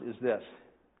first is this.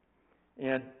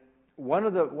 And one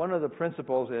of the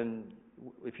principles, and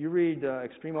if you read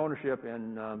Extreme Ownership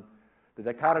and the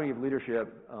Dichotomy of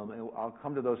Leadership, and I'll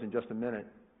come to those in just a minute.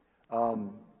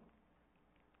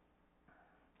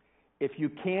 If you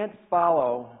can't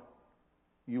follow,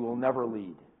 you will never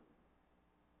lead.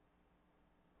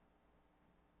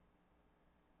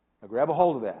 Now grab a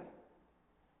hold of that.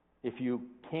 If you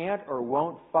can't or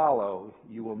won't follow,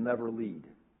 you will never lead.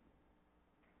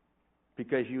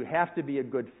 Because you have to be a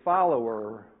good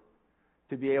follower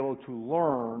to be able to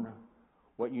learn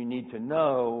what you need to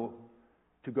know,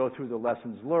 to go through the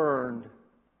lessons learned,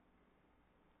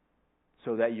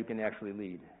 so that you can actually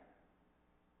lead.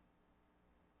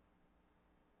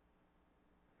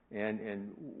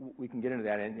 And we can get into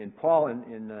that. And Paul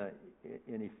in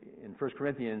 1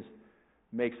 Corinthians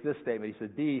makes this statement. He says,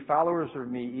 "Be followers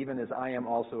of me, even as I am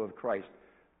also of Christ."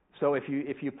 So if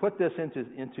you put this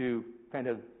into kind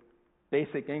of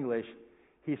basic English,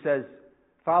 he says,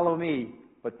 "Follow me,"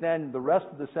 but then the rest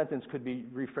of the sentence could be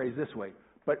rephrased this way: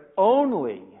 "But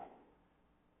only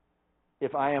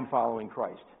if I am following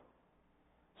Christ."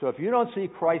 So if you don't see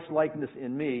Christ-likeness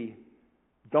in me,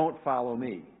 don't follow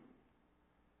me.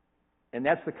 And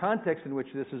that's the context in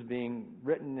which this is being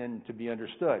written and to be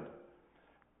understood.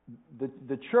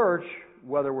 The church,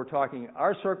 whether we're talking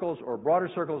our circles or broader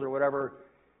circles or whatever,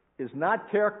 is not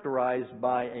characterized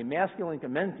by a masculine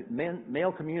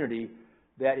male community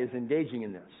that is engaging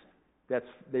in this.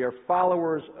 They are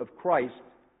followers of Christ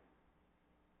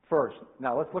first.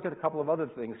 Now let's look at a couple of other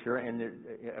things here, and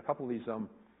a couple of these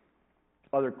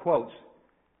other quotes.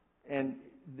 And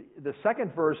the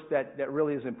second verse that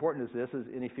really is important is this, is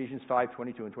in Ephesians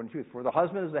 5:22 and 22. "For the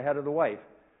husband is the head of the wife,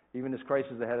 even as Christ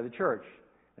is the head of the church,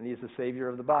 and he is the Savior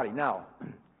of the body." Now,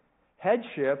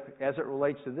 headship, as it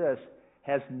relates to this,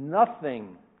 has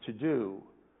nothing to do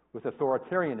with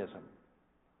authoritarianism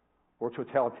or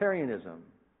totalitarianism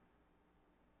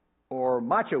or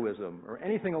machoism or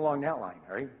anything along that line,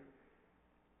 all right?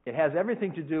 It has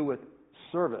everything to do with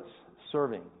service,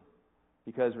 serving.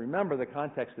 Because remember, the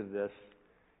context of this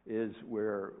is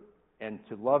and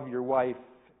to love your wife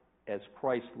as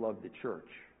Christ loved the church,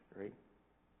 right?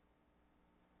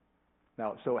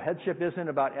 Now, so headship isn't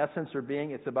about essence or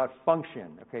being, it's about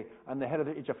function, okay? I'm the head of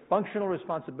it's a functional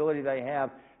responsibility that I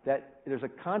have, that there's a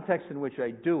context in which I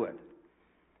do it.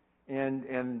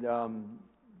 And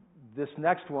this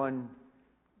next one,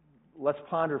 let's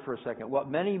ponder for a second. What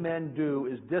many men do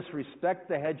is disrespect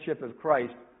the headship of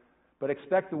Christ, but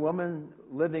expect the woman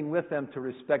living with them to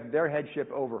respect their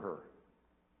headship over her.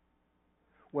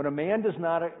 When a man does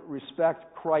not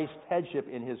respect Christ's headship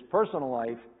in his personal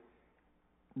life,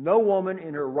 no woman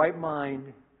in her right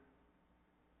mind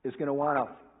is going to want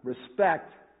to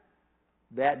respect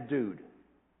that dude.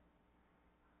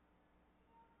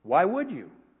 Why would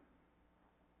you?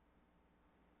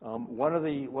 One of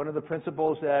the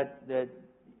principles that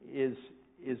is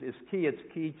is key. It's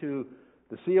key to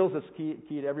the SEALs. It's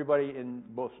key to everybody in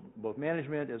both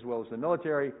management as well as the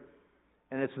military.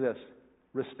 And it's this: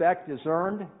 respect is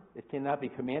earned. It cannot be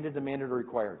commanded, demanded, or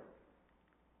required.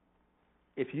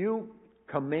 If you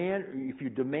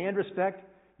demand respect,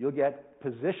 you'll get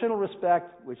positional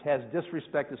respect, which has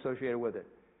disrespect associated with it.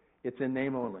 It's in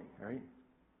name only, right?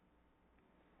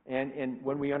 And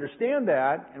when we understand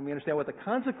that, and we understand what the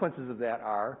consequences of that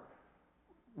are,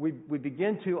 we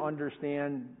begin to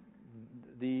understand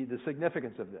the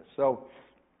significance of this. So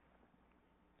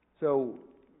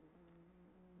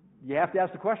you have to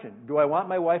ask the question: do I want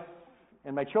my wife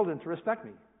and my children to respect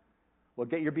me? Well,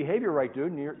 get your behavior right,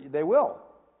 dude, and they will.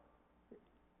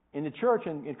 In the church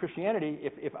and in Christianity,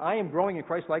 if I am growing in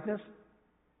Christ likeness,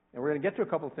 and we're going to get to a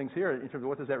couple of things here in terms of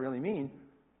what does that really mean,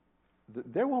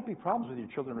 there won't be problems with your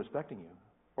children respecting you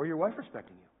or your wife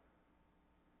respecting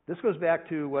you. This goes back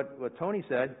to what Tony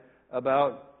said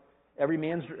about every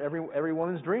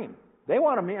woman's dream. They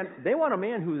want a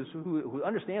man who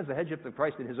understands the headship of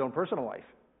Christ in his own personal life.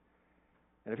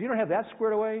 And if you don't have that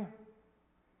squared away,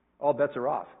 all bets are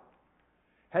off.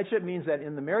 Headship means that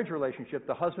in the marriage relationship,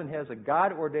 the husband has a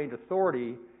God-ordained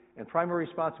authority and primary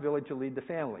responsibility to lead the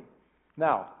family.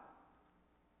 Now,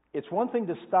 it's one thing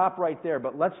to stop right there,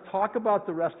 but let's talk about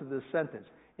the rest of this sentence.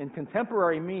 In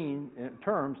contemporary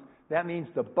terms, that means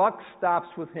the buck stops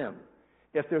with him.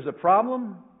 If there's a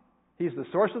problem, he's the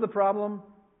source of the problem,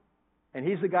 and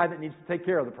he's the guy that needs to take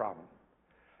care of the problem.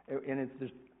 And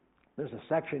there's a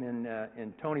section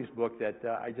in Tony's book that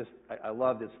I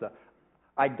loved. It's the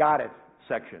 "I got it"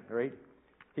 section, right?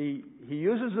 He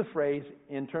uses the phrase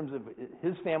in terms of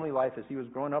his family life as he was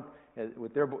growing up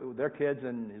with their kids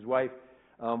and his wife.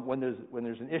 When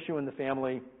there's an issue in the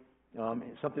family,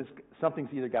 something's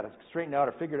either got to straighten out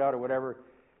or figured out or whatever.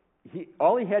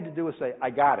 All he had to do was say,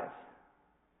 "I got it,"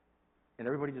 and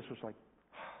everybody just was like,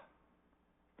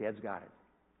 "Dad's got it.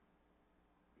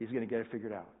 He's going to get it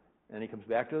figured out." And he comes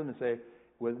back to them and say,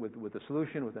 with a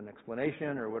solution, with an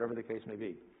explanation, or whatever the case may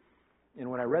be. And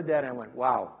when I read that, I went,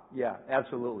 wow, yeah,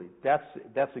 absolutely.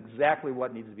 That's exactly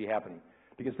what needs to be happening.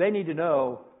 Because they need to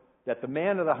know that the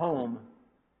man of the home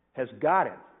has got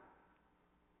it.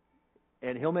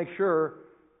 And he'll make sure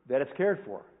that it's cared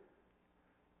for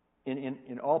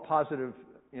in all positive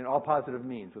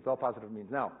means, with all positive means.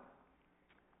 Now,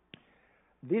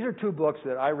 these are two books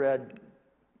that I read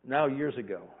now years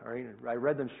ago. All right? I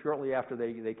read them shortly after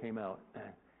they came out.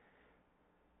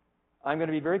 I'm going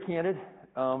to be very candid.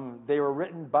 They were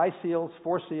written by SEALs,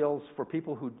 for SEALs, for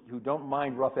people who don't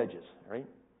mind rough edges, right?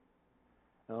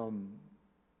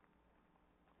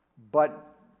 But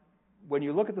when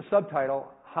you look at the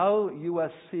subtitle, How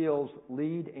U.S. SEALs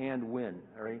Lead and Win,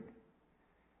 all right?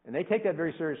 And they take that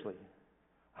very seriously.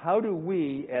 How do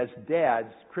we, as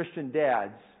dads, Christian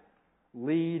dads,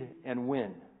 lead and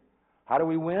win? How do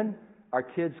we win? Our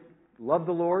kids love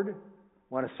the Lord,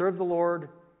 want to serve the Lord,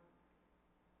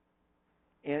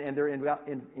 and they're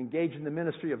engaged in the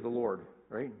ministry of the Lord,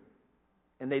 right?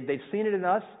 And they've seen it in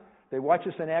us. They watch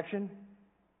us in action,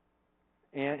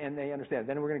 and they understand.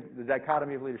 Then we're going to the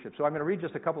dichotomy of leadership. So I'm going to read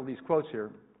just a couple of these quotes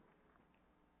here.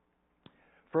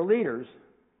 For leaders,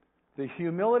 the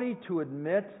humility to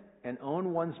admit and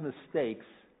own one's mistakes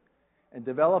and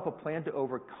develop a plan to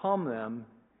overcome them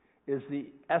is the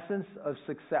essence of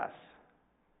success.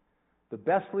 The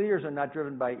best leaders are not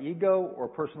driven by ego or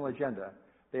personal agenda.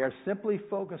 They are simply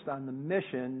focused on the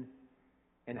mission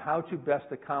and how to best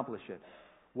accomplish it.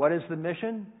 What is the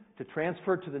mission? To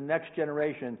transfer to the next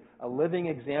generation a living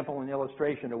example and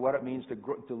illustration of what it means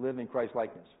to live in Christ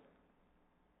likeness.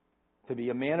 To be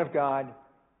a man of God,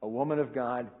 a woman of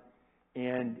God,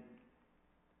 and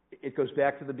it goes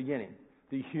back to the beginning.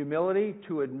 The humility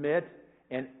to admit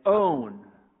and own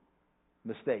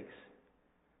mistakes.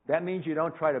 That means you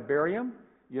don't try to bury them.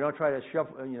 You don't try to shove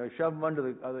them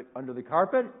under the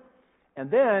carpet. And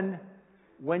then,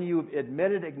 when you've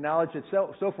admitted, acknowledged it,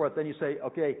 so forth, then you say,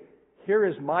 okay, here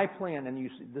is my plan. And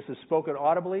this is spoken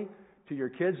audibly to your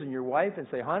kids and your wife, and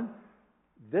say, hon,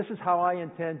 this is how I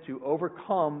intend to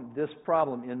overcome this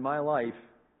problem in my life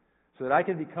so that I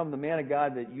can become the man of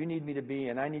God that you need me to be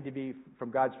and I need to be from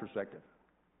God's perspective.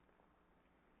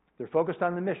 They're focused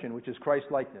on the mission, which is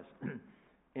Christ-likeness,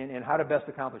 and how to best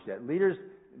accomplish that. Leaders,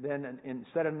 then,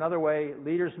 said another way,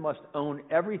 leaders must own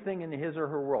everything in his or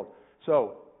her world.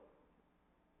 So,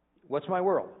 what's my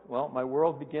world? Well, my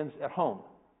world begins at home.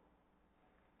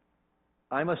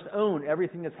 I must own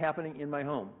everything that's happening in my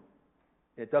home.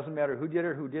 It doesn't matter who did it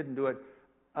or who didn't do it.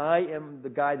 I am the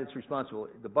guy that's responsible.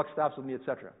 The buck stops with me,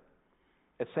 etc.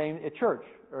 It's same at church,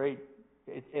 right?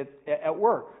 At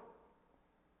work,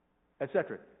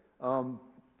 etc.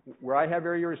 where I have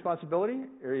area of responsibility,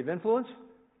 area of influence,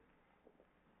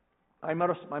 I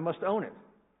must own it.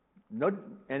 No,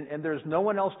 and there's no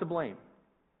one else to blame.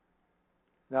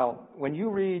 Now, when you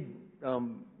read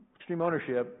extreme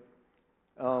ownership,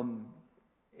 and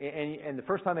the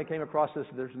first time I came across this,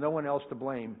 there's no one else to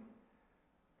blame,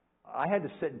 I had to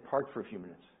sit and park for a few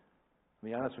minutes, to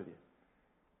be honest with you.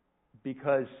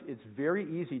 Because it's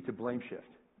very easy to blame shift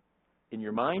in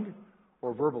your mind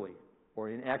or verbally or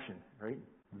in action, right?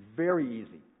 Very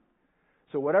easy.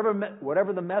 So whatever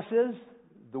the mess is,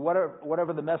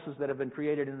 whatever the messes that have been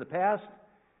created in the past,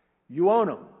 you own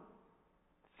them.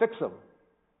 Fix them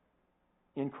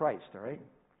in Christ, all right?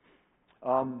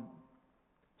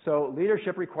 So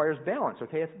leadership requires balance,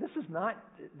 okay? This is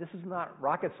not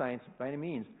rocket science by any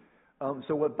means.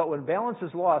 But when balance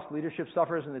is lost, leadership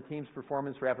suffers and the team's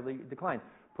performance rapidly declines.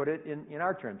 Put it in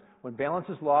our terms. When balance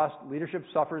is lost, leadership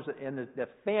suffers and the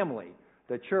family,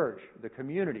 the church, the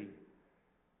community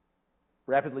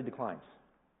rapidly declines.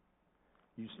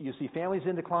 You see families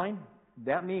in decline,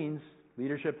 that means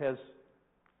leadership has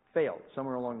failed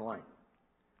somewhere along the line.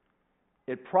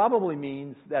 It probably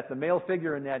means that the male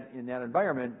figure in that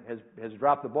environment has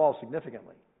dropped the ball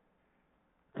significantly.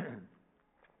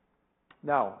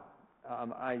 Now,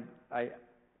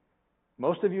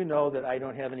 most of you know that I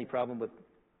don't have any problem with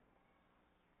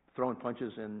throwing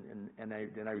punches, and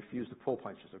I refuse to pull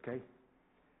punches, okay?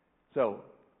 So,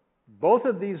 both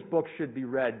of these books should be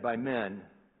read by men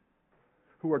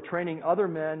who are training other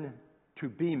men to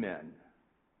be men.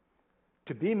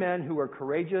 To be men who are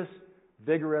courageous,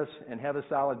 vigorous, and have a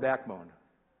solid backbone.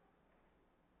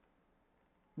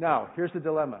 Now, here's the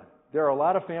dilemma. There are a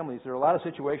lot of families, there are a lot of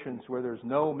situations where there's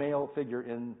no male figure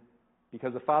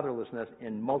because of fatherlessness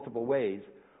in multiple ways.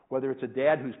 Whether it's a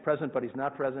dad who's present but he's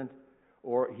not present,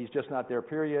 or he's just not there,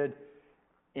 period.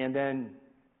 And then,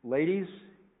 ladies,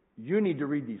 you need to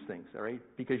read these things, all right?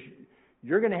 Because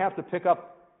you're going to have to pick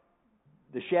up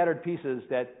the shattered pieces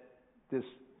that this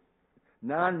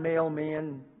non-male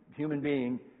man human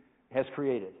being has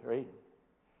created, right?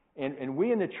 And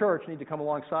we in the church need to come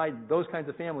alongside those kinds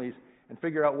of families and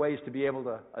figure out ways to be able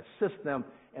to assist them.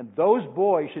 And those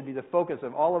boys should be the focus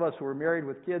of all of us who are married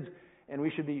with kids, and we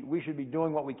should be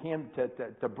doing what we can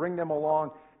to bring them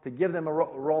along, to give them a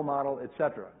role model,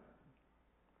 etc.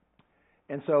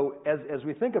 And so as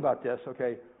we think about this,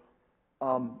 okay,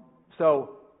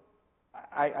 so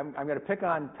I'm going to pick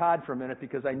on Todd for a minute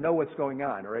because I know what's going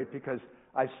on, all right? Because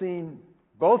I've seen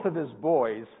both of his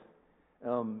boys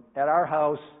at our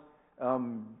house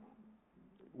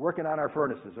working on our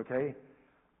furnaces, okay?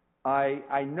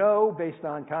 I know based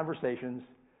on conversations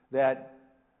that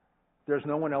there's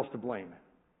no one else to blame,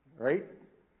 right?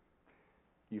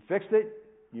 You fixed it,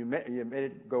 you made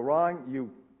it go wrong, you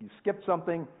skipped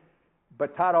something,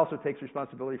 but Todd also takes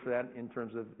responsibility for that in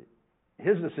terms of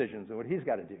his decisions and what he's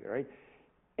got to do, right?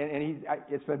 And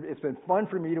it's been fun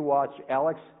for me to watch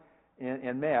Alex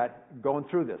and Matt going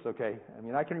through this, okay? I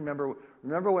mean, I can remember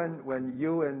when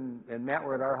you and Matt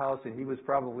were at our house, and he was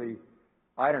probably,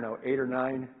 I don't know, 8 or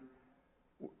 9,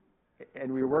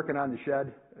 and we were working on the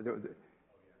shed,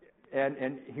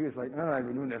 and he was like, I've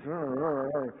been doing this,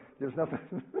 there's nothing.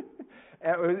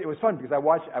 It was fun because I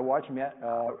watched Matt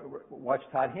watch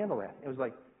Todd handle that. It was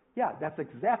like, yeah, that's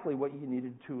exactly what you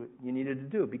needed to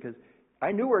do, because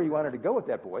I knew where he wanted to go with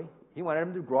that boy. He wanted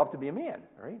him to grow up to be a man,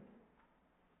 right?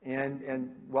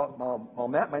 And while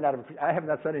Matt might not have, I have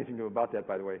not said anything to him about that,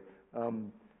 by the way.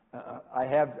 I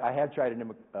have tried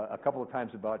him a couple of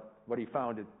times about what he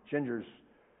found at Ginger's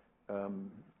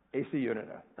AC unit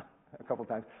a couple of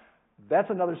times. That's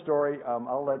another story.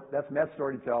 That's Matt's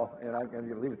story to tell, and I'm going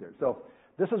to leave it there. So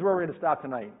this is where we're going to stop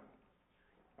tonight.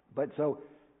 But so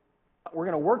we're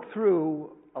going to work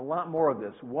through a lot more of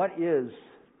this. What is,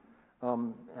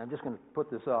 I'm just going to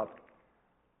put this up.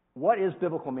 What is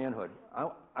biblical manhood?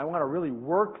 I want to really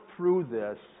work through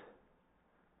this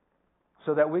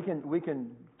so that we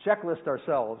can checklist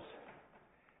ourselves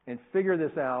and figure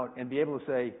this out and be able to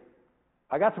say,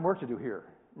 I got some work to do here.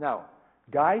 Now,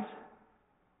 guys,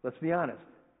 let's be honest.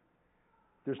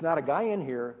 There's not a guy in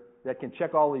here that can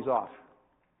check all these off.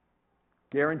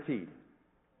 Guaranteed.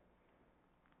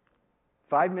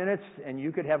 5 minutes and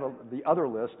you could have the other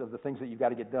list of the things that you've got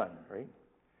to get done, right?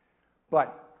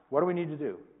 But what do we need to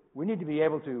do? We need to be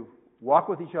able to walk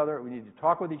with each other. We need to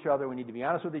talk with each other. We need to be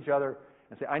honest with each other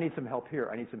and say, I need some help here.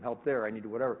 I need some help there. I need to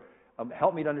whatever.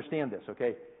 Help me to understand this,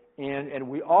 okay? And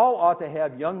we all ought to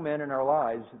have young men in our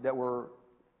lives that we're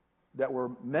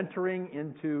mentoring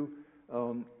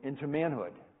into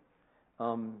manhood.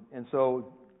 And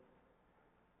so,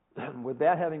 with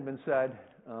that having been said,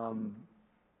 I'm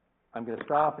going to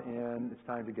stop, and it's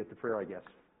time to get to prayer, I guess.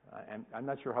 I'm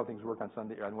not sure how things work on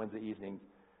Sunday or on Wednesday evenings,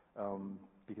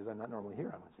 because I'm not normally here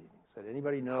on Wednesday evenings. So, did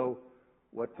anybody know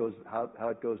how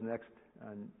it goes next?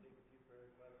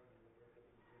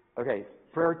 Okay,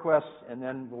 prayer requests, and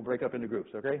then we'll break up into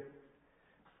groups. Okay.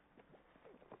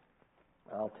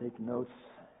 I'll take notes.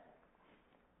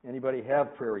 Anybody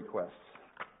have prayer requests?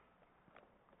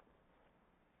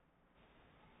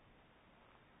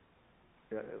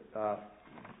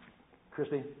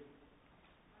 Christy?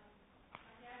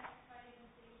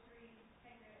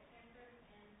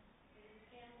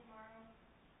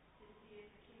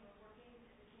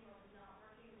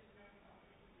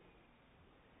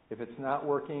 If it's not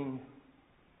working,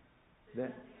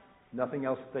 then nothing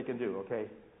else they can do, okay?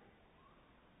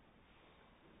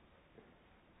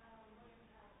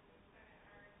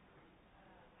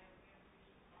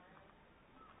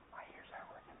 My ears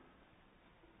aren't working.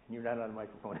 And you're not on the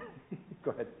microphone.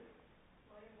 Go ahead.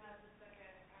 William has the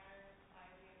second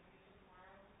IOD infusion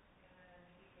tomorrow, and then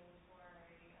he goes for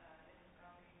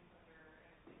endoscopy under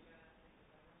anesthesia in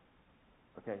December.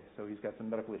 Okay, so he's got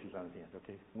some medical issues on his hands.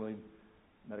 Okay, William,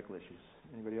 medical issues.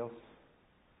 Anybody else?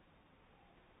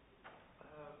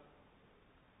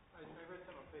 I read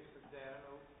something on Facebook today. I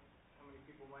don't know how many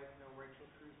people might know Rachel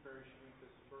Shrewsbury. She went to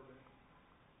Suburban.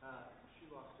 She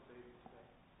lost a baby today.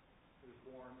 He was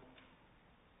born,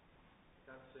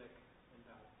 got sick, and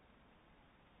died.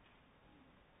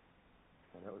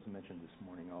 Well, that was mentioned this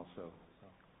morning also. So,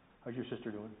 how's your sister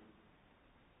doing?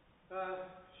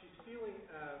 She's feeling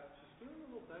a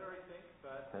little better, I think,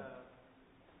 but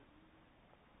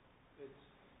it's,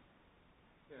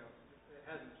 it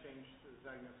hasn't changed. The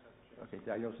diagnosis hasn't changed. Okay,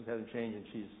 diagnosis hasn't changed, and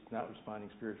she's not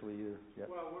responding spiritually either yet.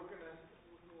 Well, we'll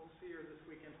see her this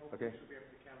weekend. Hopefully, Okay. she'll be up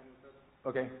at the cabin with us.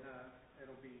 Okay.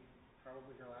 It'll be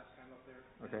probably her last time up there.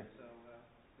 Okay. And so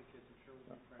the kids, I'm sure,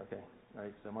 will be praying Okay. for her. All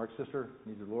right. So Mark's sister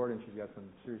needs the Lord, and she's got some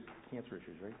serious cancer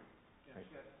issues, right? Yeah, Right.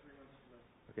 she got 3 months to live.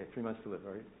 Okay, 3 months to live.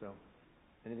 All right. So,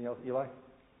 anything else, Eli?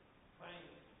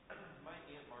 My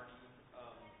Aunt Marty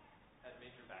had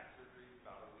major back surgery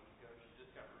about a week ago. She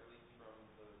just got released from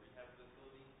the rehab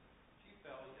facility. She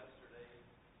fell yesterday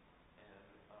and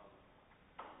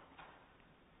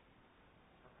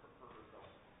hurt herself.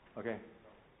 Okay.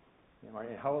 Aunt Marty.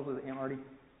 And how old is Aunt Marty? I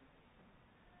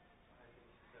think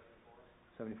she's 74.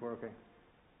 74. Okay.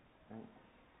 All right.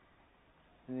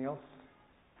 Anything else?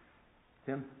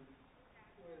 Tim?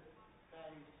 With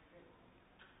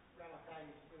Grandma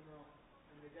Patty's funeral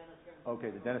and the Denison. Okay,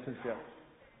 the Denison's, yeah.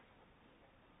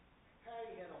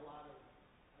 Patty had a lot of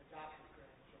adopted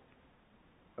grandchildren.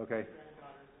 Okay.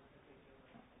 Granddaughters in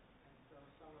particular. And so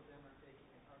some of them are taking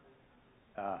it harder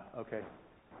than others. Okay.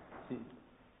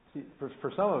 See,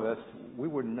 for some of us, we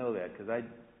wouldn't know that because I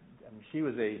mean,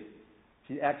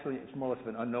 she actually, it's more or less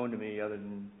been unknown to me other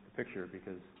than the picture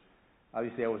because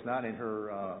obviously I was not in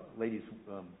her ladies'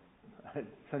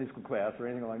 Sunday school class or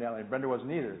anything like that, and Brenda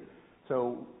wasn't either.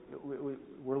 So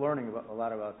we're learning a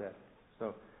lot about that.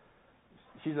 So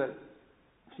she's a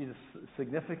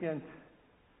significant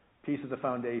piece of the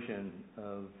foundation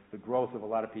of the growth of a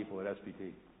lot of people at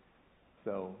SPT.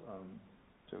 So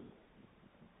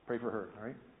pray for her. All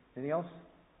right. Anything else?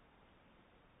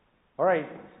 All right.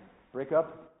 Break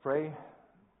up. Pray.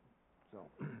 So.